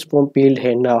email text form field,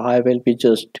 and now I will be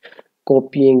just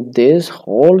copying this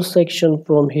whole section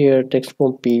from here text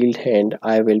form field, and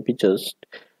I will be just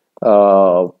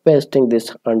pasting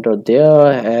this under there,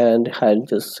 and I'll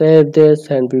just save this,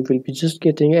 and we will be just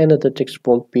getting another text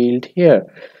form field here.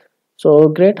 So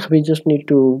great, we just need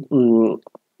to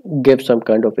give some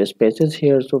kind of spaces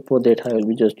here. So for that I will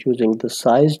be just using the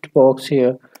sized box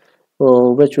here,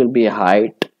 which will be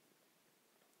height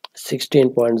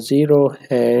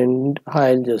 16.0, and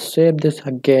I'll just save this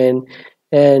again,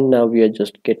 and now we are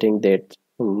just getting that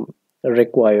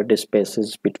required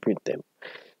spaces between them.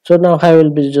 So now I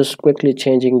will be just quickly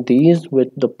changing these with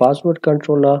the password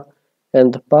controller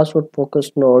and the password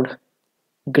focus node.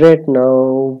 Great,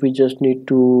 now we just need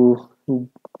to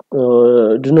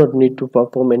do not need to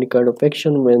perform any kind of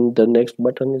action when the next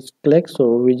button is clicked,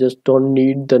 so we just don't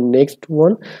need the next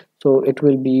one. So it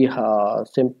will be a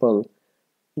simple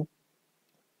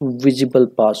visible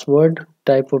password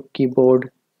type of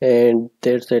keyboard, and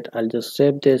that's it. I'll just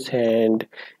save this, and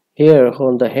here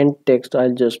on the hint text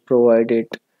I'll just provide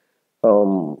it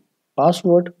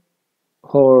password,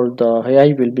 or the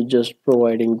AI will be just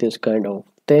providing this kind of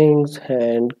things.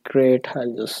 And great,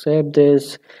 I'll just save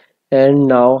this. And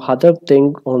now other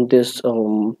thing on this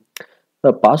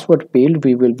the password field,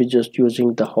 we will be just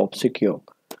using the hop secure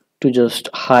to just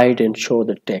hide and show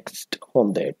the text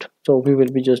on that. So we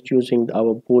will be just using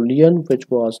our boolean, which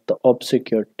was the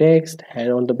obscure text,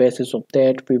 and on the basis of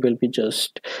that we will be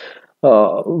just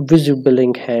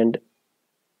visibling and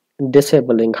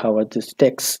disabling our this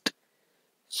text.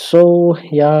 So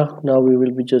yeah, now we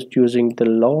will be just using the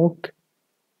log,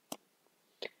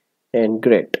 and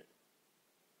great,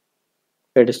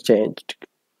 it is changed.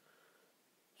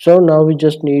 So now we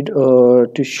just need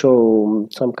to show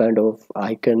some kind of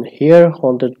icon here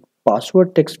on the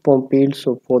password text form field.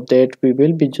 So for that we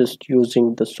will be just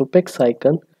using the suffix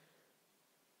icon,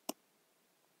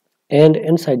 and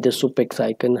inside the suffix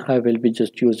icon I will be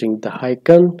just using the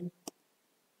icon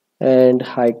and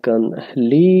icon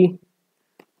lee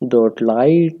dot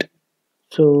light.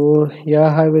 So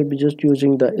yeah, I will be just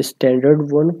using the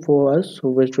standard one for us,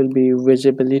 which will be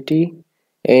visibility.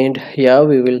 And yeah,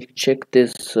 we will check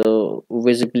this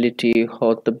visibility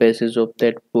on the basis of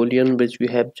that boolean which we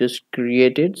have just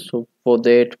created. So for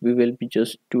that we will be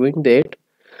just doing that.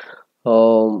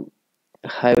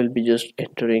 I will be just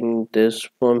entering this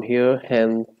from here,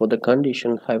 and for the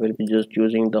condition I will be just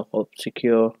using the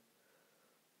obscure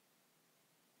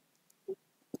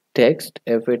text.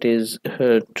 If it is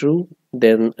true,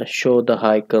 then show the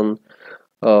icon,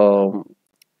 um,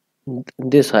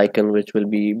 this icon, which will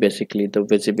be basically the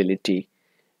visibility,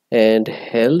 and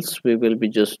else we will be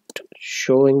just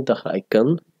showing the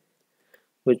icon,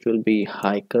 which will be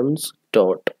icons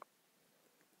dot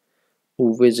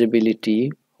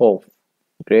visibility off.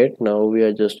 Great, now we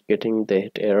are just getting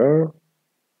that error.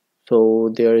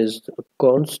 So there is a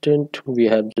constant we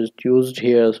have just used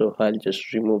here, so I'll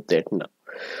just remove that now.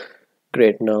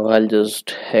 Great, now I'll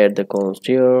just add the const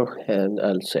here, and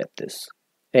I'll save this,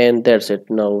 and that's it.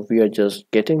 Now we are just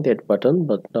getting that button,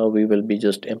 but now we will be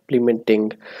just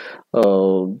implementing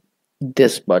uh,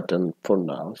 this button for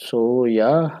now. So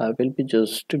yeah, I will be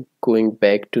just going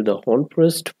back to the on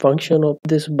pressed function of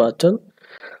this button,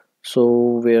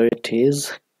 so where it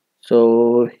is.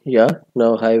 So yeah,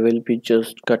 now I will be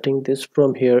just cutting this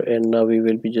from here, and now we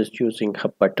will be just using a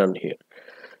button here.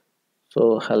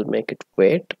 So I'll make it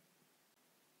wait,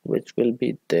 which will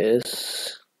be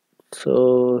this.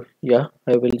 So yeah,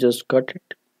 I will just cut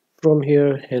it from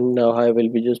here, and now I will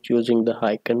be just using the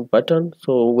icon button,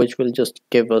 so which will just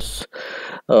give us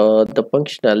the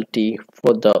functionality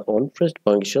for the onPressed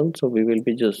function. So we will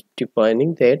be just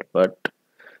defining that, but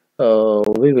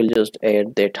we will just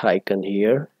add that icon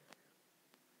here,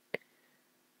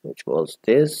 which was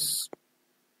this,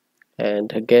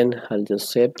 and again I'll just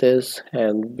save this,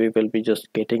 and we will be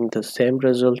just getting the same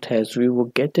result as we were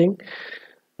getting.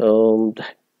 um,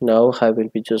 Now I will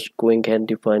be just going and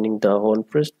defining the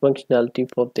onPressed functionality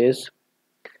for this.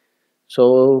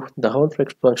 So the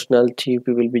onPressed functionality,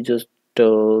 we will be just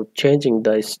changing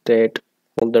the state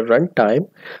on the runtime.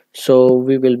 So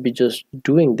we will be just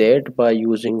doing that by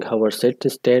using our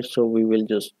set state. So we will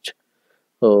just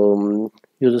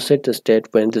use a set state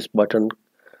when this button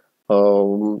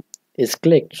um, is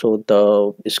clicked, so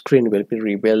the screen will be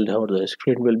rebuilt or the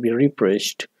screen will be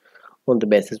refreshed on the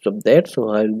basis of that. So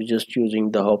I will be just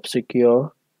using the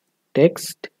obscure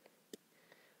text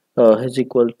is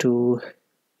equal to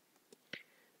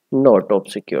not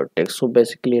obscure text. So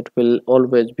basically it will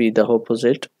always be the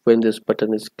opposite when this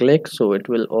button is clicked, so it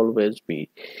will always be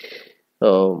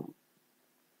um,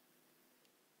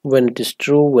 when it is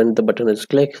true, when the button is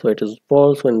clicked, so it is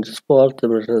false. When it is false, the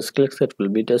button is clicked, so it will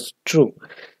be just true.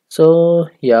 So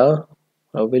yeah,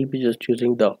 I will be just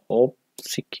using the op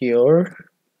secure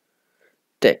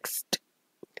text.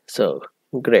 So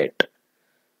great.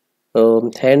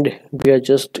 And we are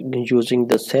just using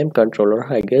the same controller,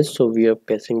 I guess. So we are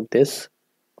passing this,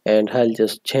 and I'll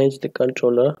just change the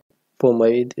controller for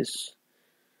my this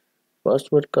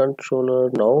password controller.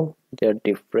 Now they are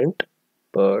different,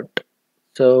 but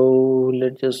so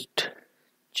let's just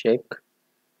check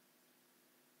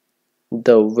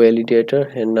the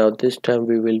validator, and now this time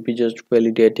we will be just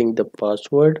validating the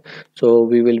password. So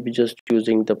we will be just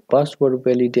using the password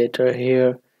validator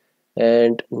here.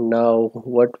 And now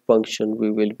what function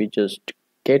we will be just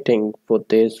getting for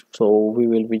this, so we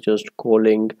will be just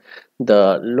calling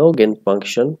the login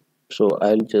function. So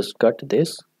I'll just cut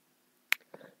this.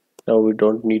 Now we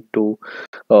don't need to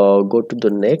go to the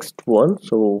next one.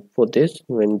 So for this,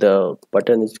 when the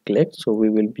button is clicked, so we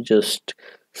will be just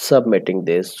submitting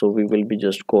this. So we will be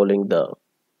just calling the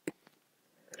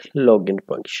login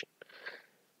function.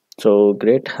 So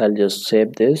great, I'll just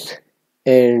save this,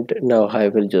 and now I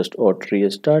will just auto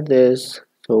restart this.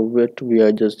 So what we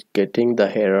are just getting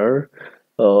the error,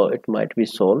 it might be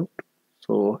solved.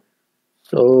 So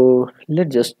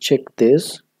let's just check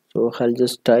this. So I'll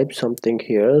just type something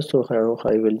here. So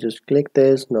I will just click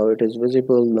this. Now it is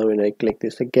visible. Now when I click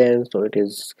this again, so it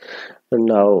is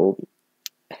now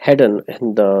hidden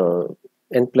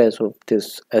in place of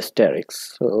this asterisk.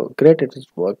 So great, it is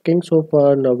working so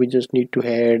far. Now we just need to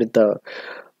add the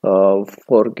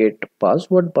forget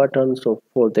password button. So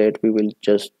for that we will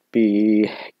just be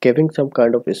giving some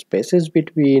kind of spaces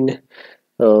between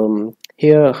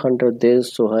here under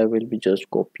this. So I will be just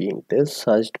copying this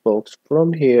sized box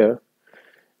from here,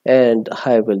 and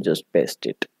I will just paste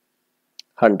it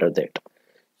under that.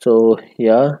 So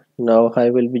yeah, now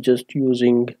I will be just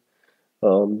using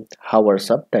our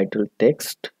subtitle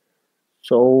text.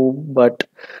 So but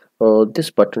this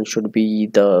button should be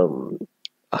the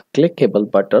a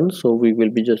clickable button, so we will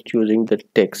be just using the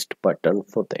text button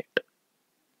for that.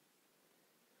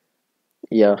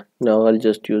 Yeah, now I'll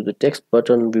just use the text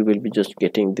button. We will be just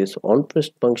getting this on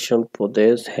pressed function for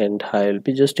this, and I'll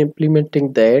be just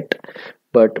implementing that.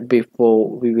 But before,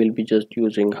 we will be just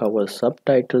using our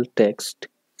subtitle text.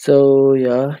 So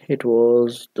yeah, it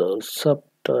was the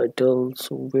subtitles,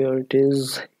 where it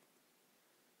is,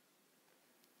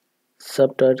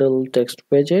 subtitle text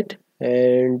widget,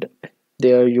 and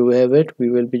there you have it. We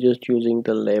will be just using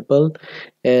the label,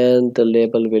 and the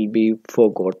label will be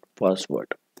forgot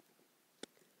password.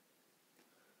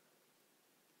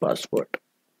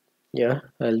 Yeah,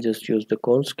 I'll just use the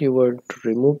const keyword to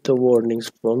remove the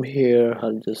warnings from here.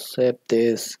 I'll just save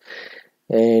this,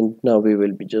 and now we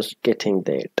will be just getting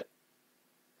that.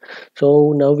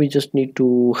 So now we just need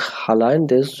to align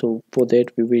this. So for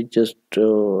that we will just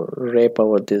wrap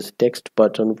our this text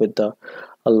button with the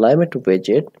alignment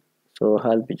widget. So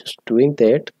I'll be just doing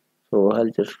that. So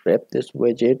I'll just wrap this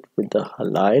widget with the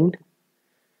align,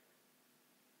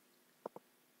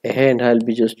 and I'll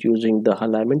be just using the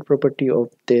alignment property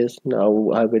of this. Now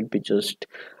I will be just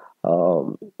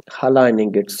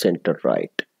aligning it center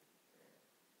right.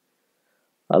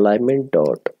 Alignment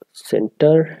dot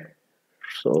center,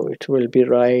 so it will be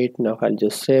right. Now I'll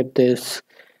just save this,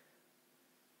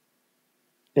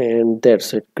 and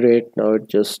that's it. Great, now it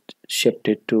just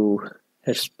shifted to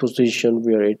its position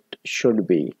where it should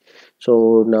be.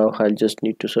 So now I'll just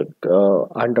need to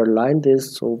underline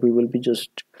this. So we will be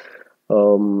just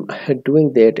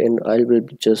doing that, and I will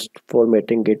be just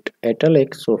formatting it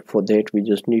italic. So for that we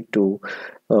just need to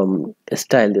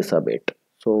style this a bit.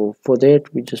 So for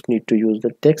that we just need to use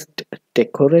the text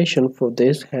decoration for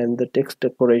this, and the text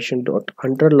decoration dot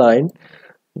underline,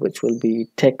 which will be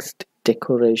text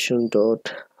decoration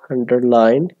dot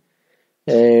underline,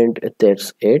 and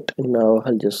that's it. Now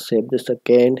I'll just save this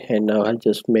again, and now I'll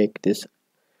just make this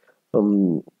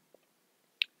um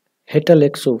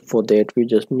italic. So for that we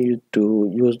just need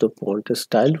to use the font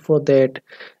style for that,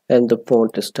 and the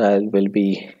font style will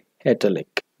be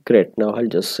italic. Great, now I'll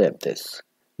just save this.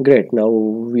 Great, now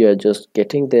we are just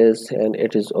getting this, and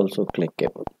it is also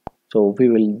clickable. So we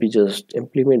will be just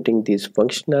implementing these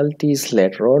functionalities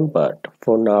later on, but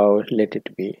for now let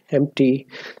it be empty.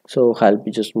 So I'll be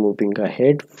just moving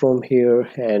ahead from here,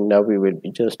 and now we will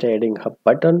be just adding a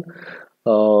button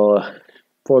for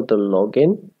the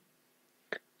login.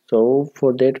 So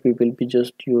for that we will be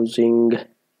just using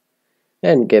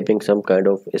and giving some kind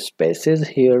of spaces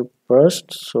here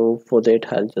first. So for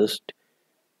that I'll just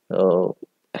uh,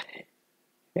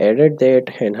 edit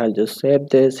that, and I'll just save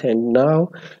this, and now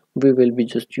we will be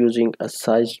just using a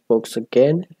sized box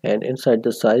again, and inside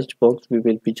the sized box we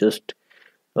will be just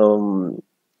um,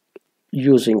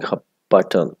 using a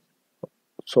button.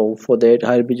 So for that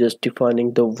I'll be just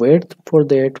defining the width for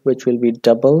that, which will be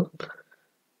double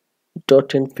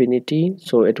dot infinity,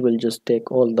 so it will just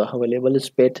take all the available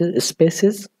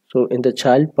spaces. So in the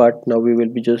child part now we will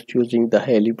be just using the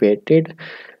elevated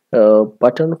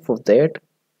button for that.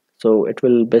 So it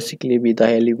will basically be the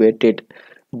elevated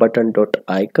button dot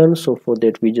icon. So for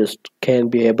that we just can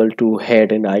be able to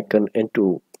add an icon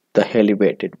into the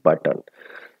elevated button.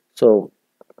 So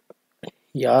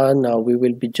yeah, now we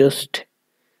will be just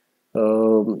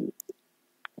um,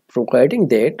 providing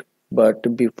that,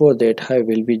 but before that I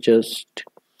will be just,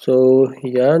 so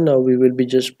yeah, now we will be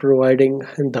just providing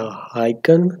the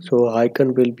icon. So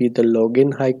icon will be the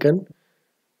login icon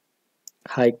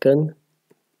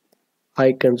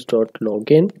icons dot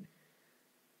login,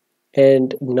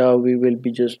 and now we will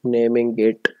be just naming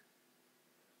it,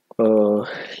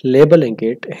 labeling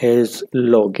it as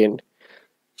login.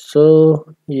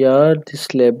 So yeah,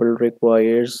 this label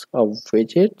requires a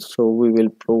widget, so we will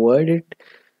provide it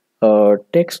a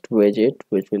text widget,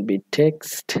 which will be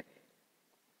text,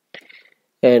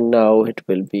 and now it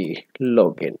will be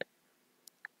login,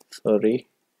 sorry,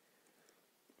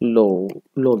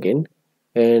 login,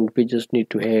 and we just need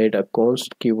to add a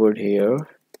const keyword here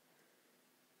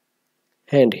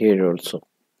and here also.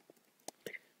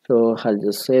 So I'll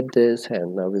just save this,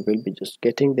 and now we will be just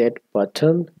getting that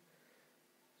button.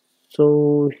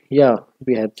 So yeah,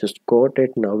 we have just got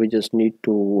it. Now we just need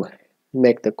to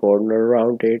make the corner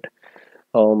around it,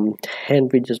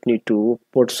 and we just need to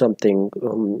put something,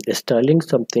 styling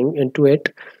something into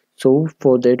it. So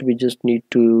for that we just need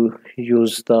to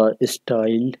use the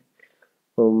style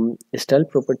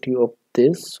property of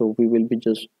this. So we will be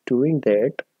just doing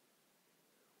that,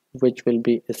 which will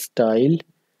be style,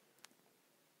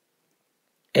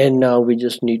 and now we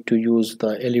just need to use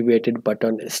the elevated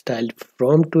button style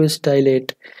from to style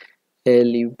it,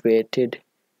 elevated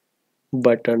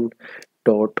button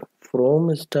dot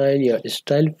from style, yeah,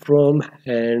 style from,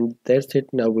 and that's it.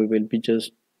 Now we will be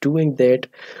just doing that.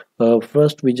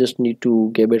 First we just need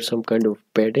to give it some kind of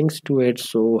paddings to it,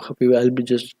 so we will be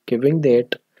just giving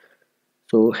that.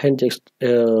 So handtext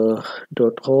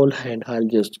dot all, and I'll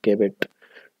just give it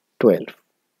 12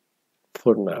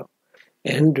 for now.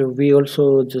 And we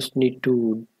also just need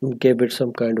to give it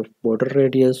some kind of border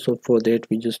radius. So for that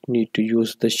we just need to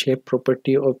use the shape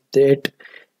property of that,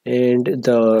 and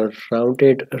the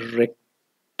rounded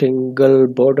rectangle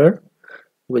border,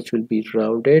 which will be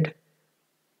rounded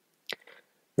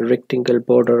rectangle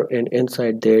border, and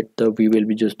inside that we will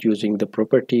be just using the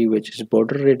property which is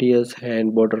border radius,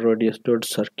 and border radius dot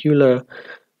circular,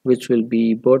 which will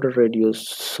be border radius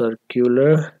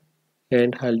circular,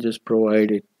 and I'll just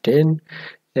provide it 10.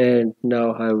 And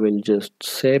now I will just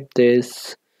save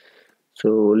this. So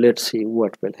let's see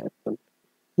what will happen.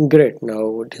 Great,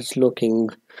 now it is looking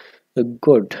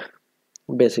good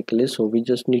basically. So we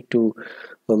just need to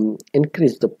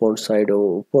increase the font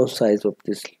size of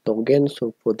this login.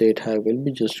 So for that I will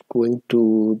be just going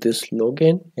to this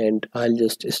login, and I'll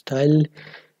just style,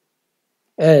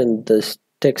 and this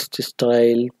text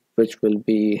style, which will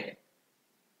be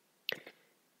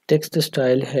text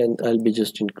style, and I'll be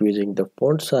just increasing the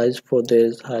font size. For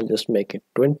this I'll just make it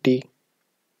 20,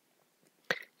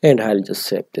 and I'll just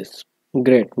save this.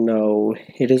 Great, now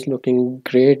it is looking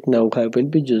great. Now I will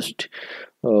be just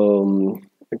um,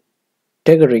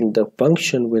 triggering the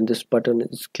function. When this button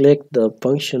is clicked, the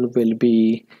function will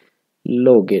be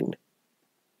login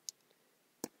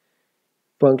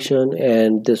function,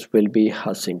 and this will be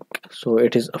async. So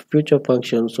it is a future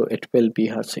function, so it will be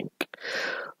async.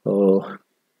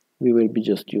 We will be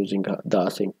just using the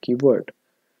async keyword.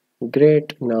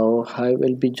 Great, now I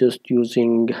will be just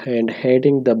using and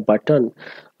heading the button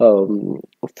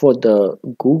for the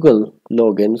Google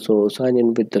login. So sign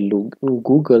in with the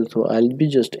Google, so I'll be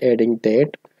just adding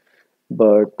that.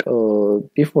 But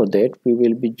before that we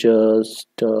will be just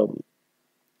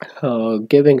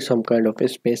giving some kind of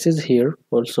spaces here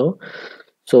also.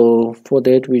 So for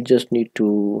that we just need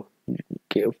to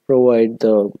provide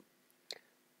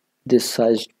this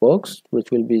sized box,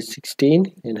 which will be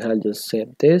 16, and I'll just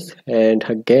save this. And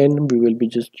again we will be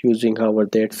just using our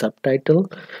that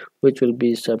subtitle, which will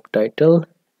be subtitle,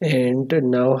 and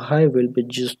now I will be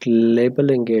just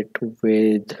labeling it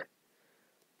with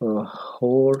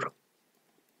or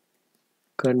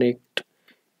connect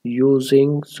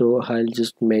using, so I'll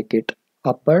just make it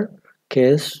upper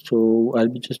case. So I'll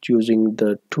be just using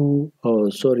the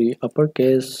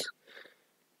uppercase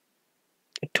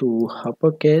to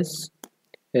uppercase,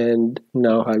 and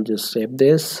now I'll just save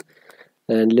this,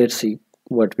 and let's see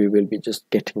what we will be just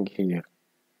getting here.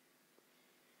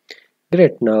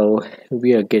 Great, now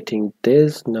we are getting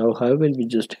this. Now I will be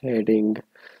just adding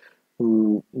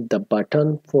the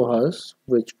button for us,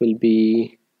 which will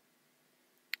be,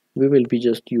 we will be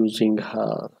just using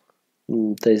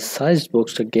the size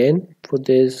box again for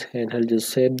this, and I'll just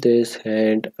save this,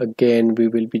 and again we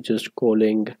will be just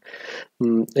calling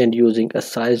and using a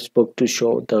size box to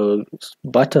show the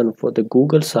button for the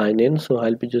Google sign in. So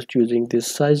I'll be just using this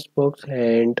size box,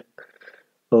 and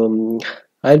um,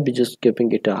 I'll be just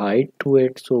giving it a height to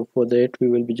it. So for that we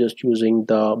will be just using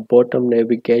the bottom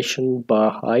navigation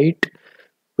bar height,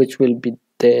 which will be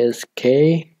this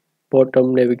K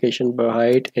bottom navigation bar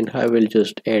height, and I will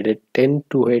just add a 10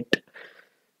 to it.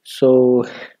 So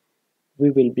we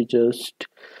will be just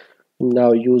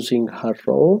now using her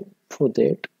row for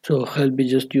that. So I'll be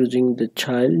just using the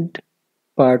child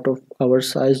part of our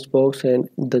size box, and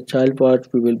the child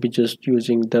part we will be just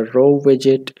using the row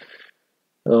widget,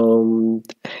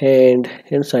 and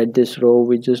inside this row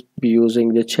we just be using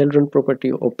the children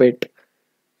property of it,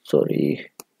 sorry,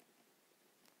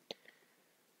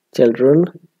 children,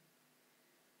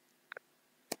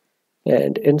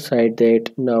 and inside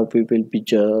that now we will be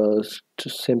just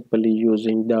simply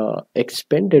using the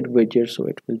expanded widget, so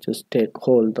it will just take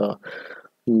all the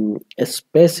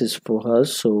spaces for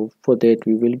us. So for that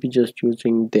we will be just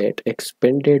using that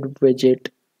expanded widget.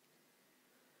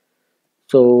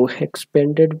 So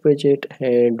expanded widget,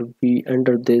 and we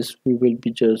under this we will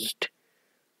be just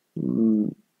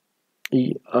um,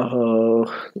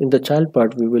 in the child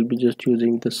part we will be just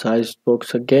using the size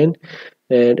box again,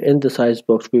 and in the size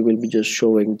box we will be just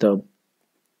showing the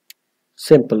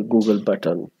simple Google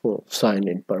button for sign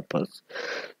in purpose.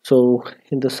 So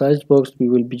in the size box we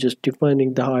will be just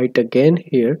defining the height again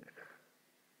here,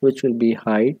 which will be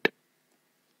height,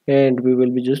 and we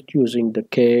will be just using the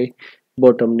K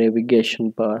bottom navigation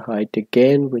bar height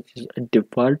again, which is a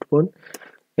default one,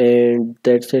 and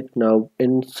that's it. Now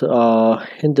in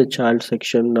the child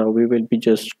section now we will be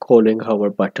just calling our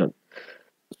button.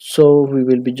 So we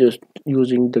will be just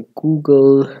using the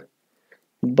Google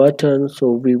button.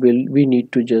 So we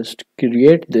need to just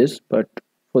create this, but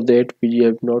for that we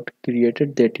have not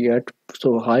created that yet,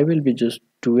 so I will be just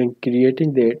doing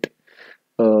creating that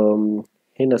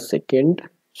in a second.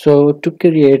 So to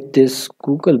create this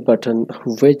Google button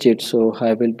widget, so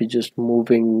I will be just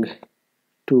moving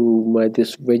to my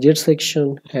this widget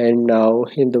section, and now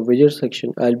in the widget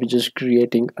section I'll be just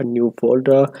creating a new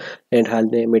folder, and I'll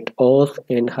name it auth,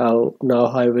 and how now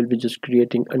I will be just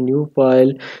creating a new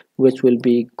file which will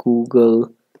be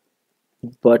Google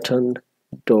button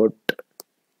dot,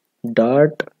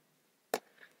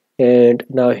 and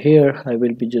now here I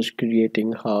will be just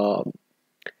creating a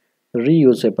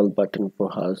reusable button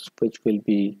for us, which will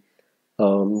be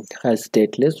has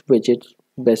stateless widgets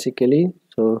basically.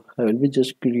 So I will be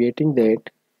just creating that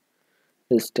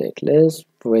stateless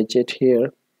widget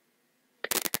here,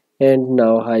 and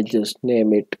now I just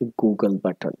name it Google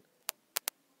button.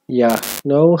 Yeah,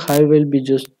 now I will be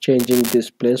just changing this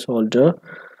placeholder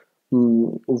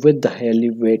with the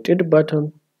elevated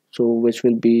button, so which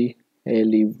will be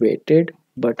elevated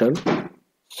button.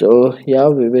 So yeah,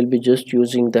 we will be just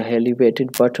using the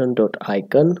elevated button dot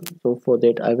icon. So for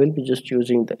that I will be just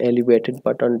using the elevated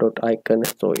button dot icon.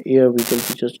 So here we will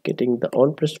be just getting the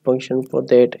onPress function for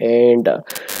that, and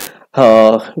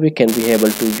we can be able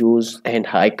to use an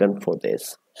icon for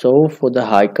this. So for the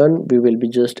icon we will be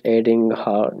just adding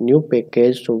a new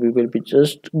package, so we will be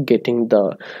just getting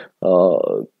the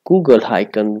Google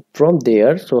icon from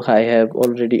there. So I have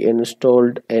already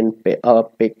installed a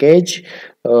package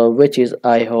which is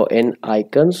ion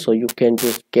icon, so you can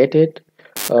just get it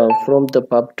from the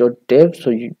pub.dev. So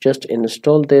you just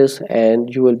install this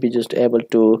and you will be just able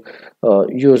to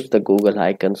use the Google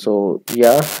icon. So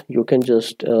yeah, you can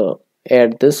just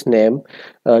add this name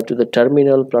to the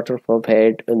terminal platform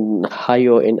head and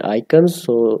ion icons,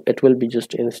 so it will be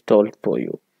just installed for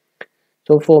you.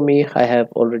 So for me I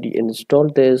have already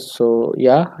installed this, so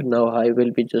yeah, now I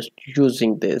will be just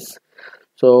using this.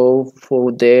 So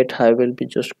for that I will be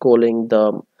just calling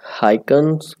the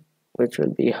icons, which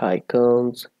will be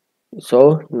icons.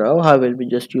 So now I will be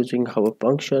just using our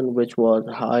function which was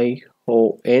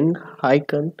ion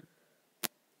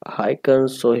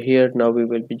icons. So here now we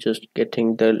will be just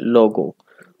getting the logo,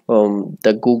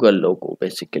 the Google logo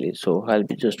basically. So I'll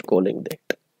be just calling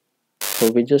that. So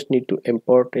we just need to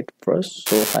import it first,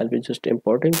 so I'll be just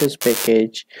importing this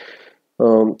package,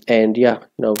 and yeah,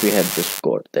 now we have just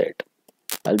got that.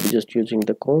 I'll be just using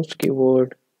the const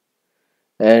keyword,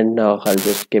 and now I'll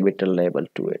just give it a label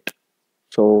to it.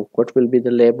 So what will be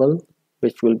the label,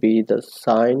 which will be the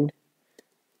sign,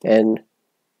 and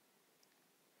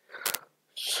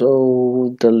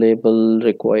so the label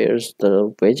requires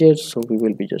the widget, so we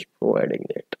will be just providing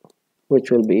it, which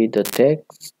will be the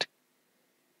text.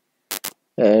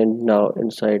 And now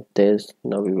inside this,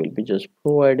 now we will be just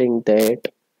providing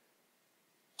that.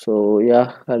 So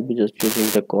yeah, I'll be just using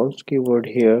the const keyword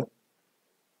here.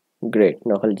 Great,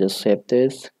 now I'll just save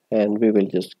this and we will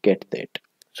just get that.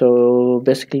 So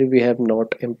basically we have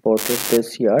not imported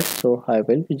this yet, so I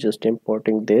will be just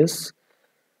importing this.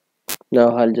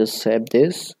 Now I'll just save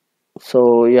this.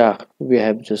 So yeah, we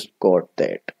have just got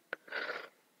that.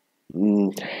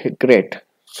 Great.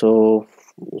 So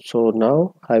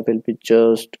now I will be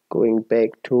just going back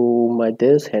to my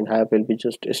this, and I will be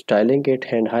just styling it,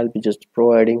 and I'll be just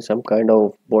providing some kind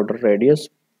of border radius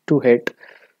to it.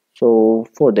 So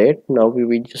for that, now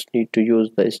we just need to use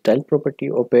the style property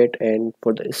of it, and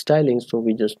for the styling, so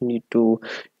we just need to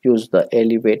use the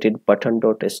elevated button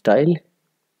dot style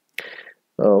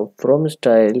from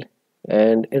style,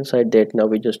 and inside that now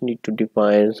we just need to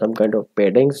define some kind of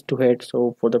paddings to it.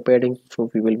 So for the padding, so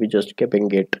we will be just keeping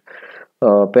it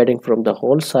padding from the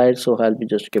whole side, so I'll be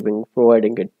just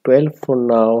providing it 12 for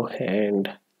now. And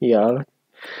yeah,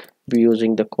 we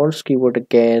using the const keyword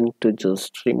again to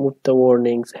just remove the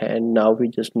warnings, and now we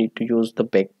just need to use the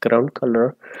background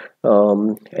color.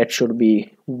 It should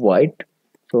be white,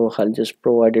 so I'll just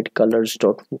provide it colors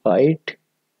dot white.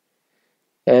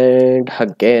 And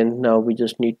again, now we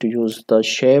just need to use the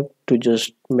shape to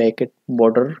just make it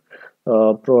border,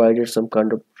 provided some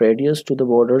kind of radius to the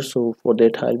border. So for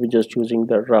that I'll be just using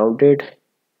the rounded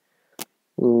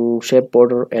shape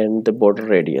border and the border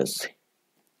radius,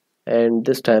 and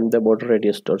this time the border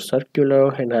radius dot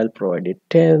circular, and I'll provide it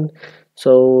 10.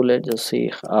 So let's just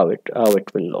see how it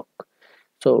will look.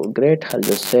 So great, I'll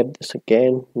just save this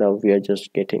again. Now we are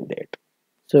just getting that.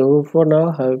 So for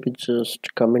now I will be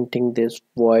just commenting this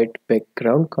white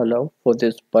background color for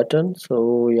this button.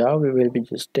 So yeah, we will be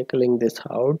just tackling this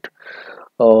out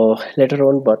later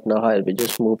on, but now I'll be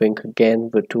just moving again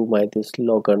to my this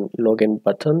login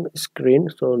button screen,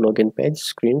 so login page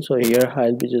screen. So here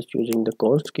I'll be just using the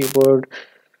const keyword.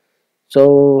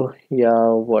 So yeah,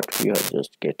 what we are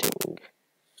just getting.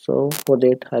 So for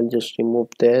that I'll just remove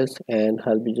this, and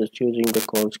I'll be just using the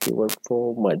const keyword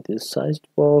for my this sized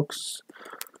box.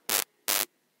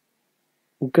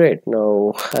 Great,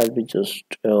 now I'll be just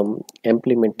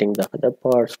implementing the other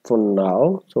parts for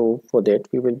now. So for that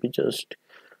we will be just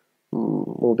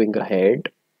moving ahead.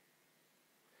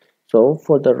 So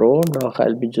for the row, now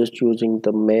I'll be just using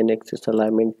the main axis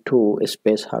alignment to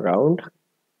space around,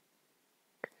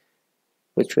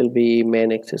 which will be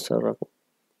main axis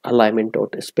alignment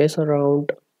dot space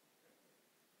around.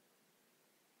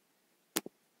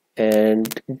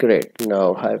 And great,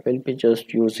 now I will be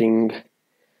just using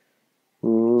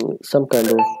some kind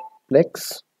of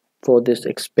flex for this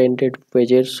expanded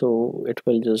widget. So it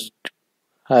will just,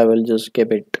 I will just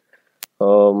give it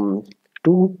 2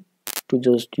 to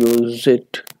just use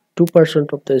it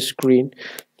 2% of the screen.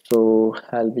 So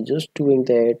I'll be just doing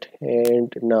that.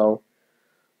 And now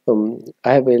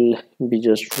I will be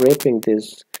just wrapping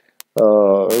this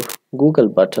Google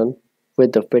button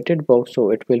with the fitted box, so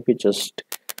it will be just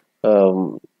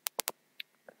um,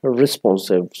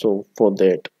 responsive. So for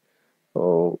that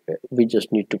we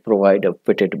just need to provide a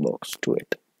fitted box to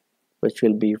it, which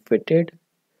will be fitted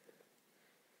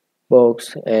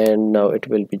box, and now it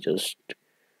will be just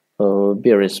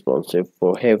be responsive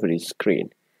for every screen.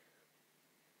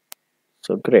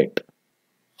 So great.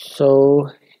 So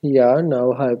yeah,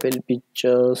 now I will be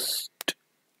just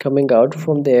coming out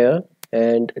from there,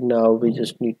 and now we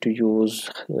just need to use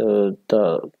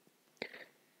the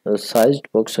sized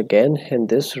box again in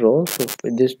this row. So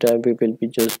this time we will be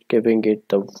just giving it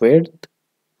the width,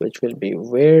 which will be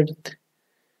width,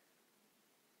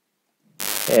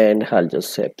 and I'll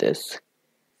just save this.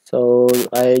 So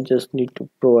I just need to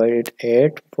provide it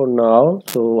 8 for now.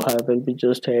 So I will be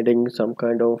just adding some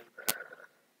kind of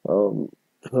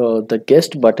the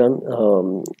guest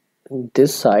button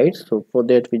this side. So for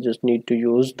that we just need to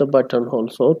use the button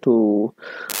also to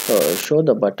show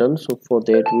the button. So for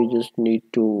that we just need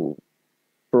to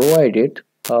provide it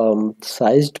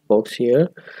sized box here,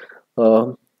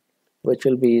 uh, which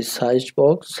will be sized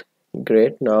box.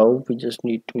 Great, now we just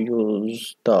need to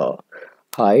use the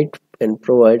height and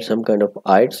provide some kind of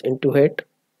heights into it,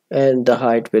 and the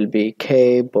height will be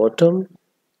k bottom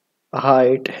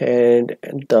height, and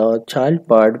the child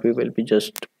part we will be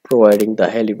just providing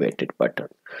the elevated button,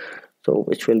 so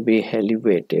which will be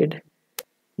elevated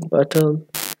button,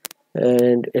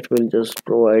 and it will just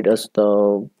provide us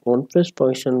the on press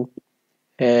function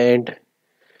And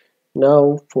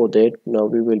now for that, now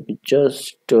we will be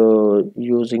just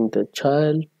using the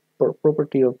child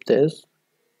property of this,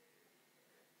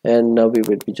 and now we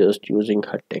will be just using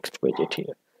her text widget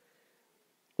here,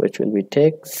 which will be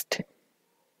text,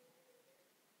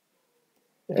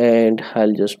 and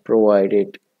I'll just provide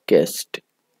it guest.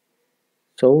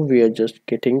 So we are just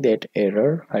getting that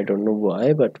error. I don't know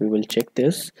why, but we will check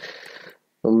this.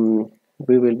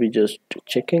 We will be just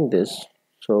checking this.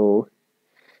 So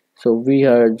we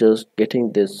are just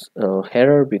getting this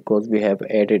error because we have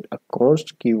added a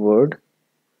const keyword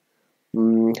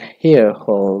here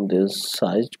on this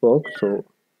sized box. So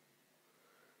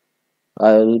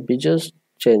I'll be just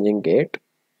changing it.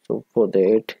 So for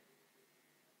that,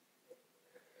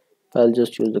 I'll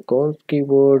just use the const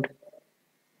keyword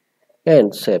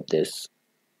and save this.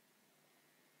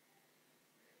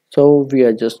 So we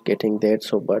are just getting that.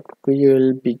 So but we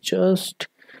will be just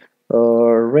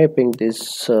wrapping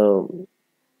this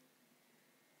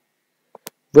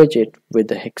widget with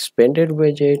the expanded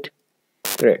widget.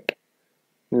 Great.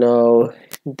 Now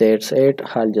that's it.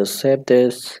 I'll just save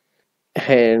this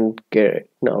and get,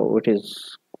 now it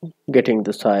is getting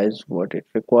the size what it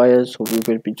requires. So we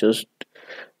will be just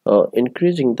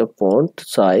increasing the font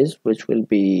size, which will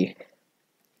be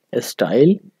a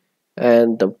style,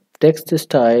 and the text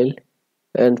style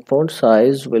and font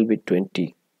size will be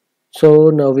 20. So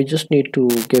now we just need to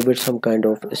give it some kind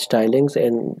of stylings,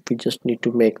 and we just need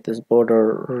to make this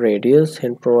border radius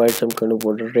and provide some kind of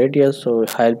border radius. So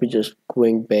I'll be just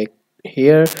going back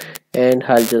here, and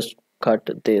I'll just cut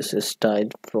this style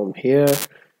from here,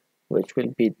 which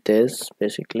will be this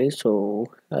basically. So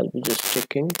I'll be just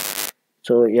checking.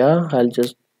 So yeah, I'll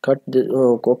just cut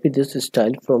the copy this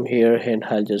style from here, and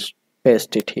I'll just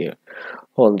paste it here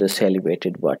on this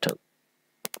elevated button.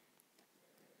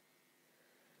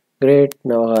 Great.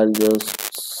 Now I'll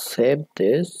just save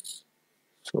this,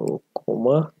 so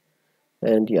comma,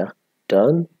 and yeah,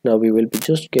 done. Now we will be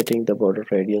just getting the border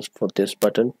radius for this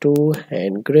button too,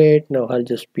 and great. Now I'll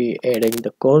just be adding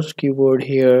the const keyword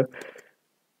here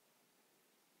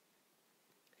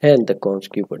and the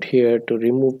const keyword here to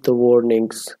remove the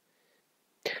warnings.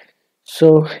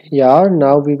 So yeah,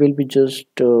 now we will be just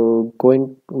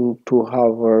going to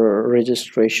our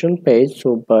registration page.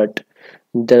 So but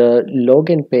the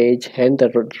login page and the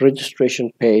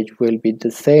registration page will be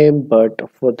the same, but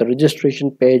for the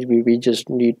registration page we just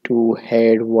need to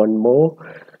add one more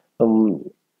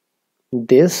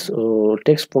this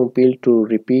text form field to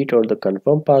repeat or the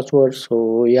confirm password.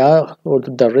 So yeah, or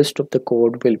the rest of the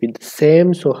code will be the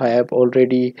same. So I have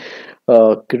already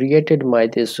created my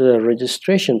this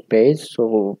registration page.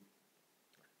 So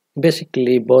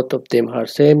basically both of them are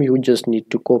same. You just need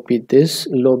to copy this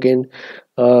login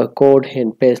code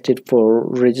and paste it for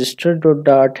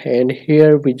register.dart, and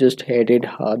here we just added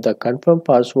the confirm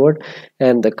password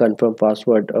and the confirm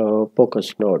password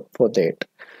focus node for that.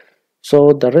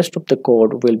 So the rest of the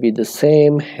code will be the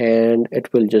same, and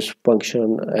it will just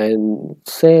function and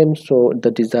same. So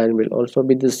the design will also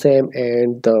be the same,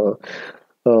 and the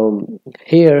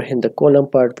here in the column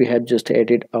part we have just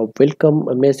added a welcome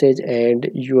message and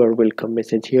your welcome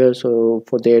message here. So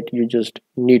for that you just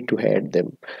need to add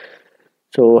them.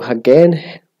 So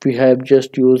again we have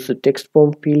just used the text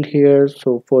form field here.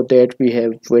 So for that we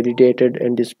have validated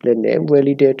and display name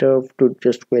validator to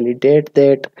just validate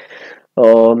that.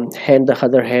 And the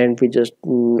other hand we just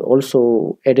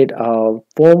also added a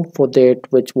form for that,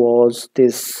 which was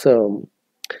this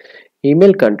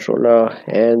email controller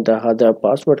and the other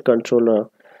password controller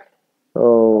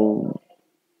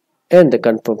and the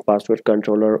confirm password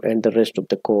controller, and the rest of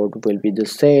the code will be the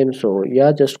same. So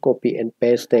yeah, just copy and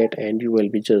paste that and you will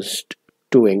be just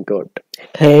doing good.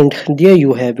 And there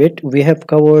you have it. We have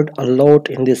covered a lot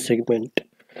in this segment,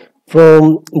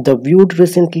 from the viewed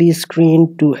recently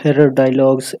screen to error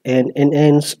dialogues and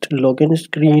enhanced login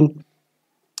screen,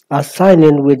 a sign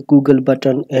in with Google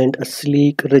button, and a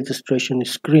sleek registration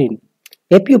screen.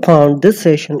 If you found this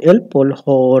session helpful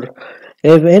or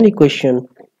have any question,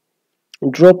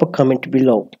 drop a comment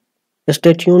below.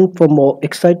 Stay tuned for more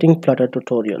exciting Flutter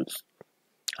tutorials.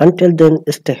 Until then,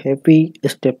 stay happy,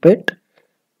 stay fit,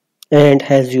 and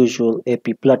as usual,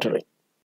 happy Fluttering.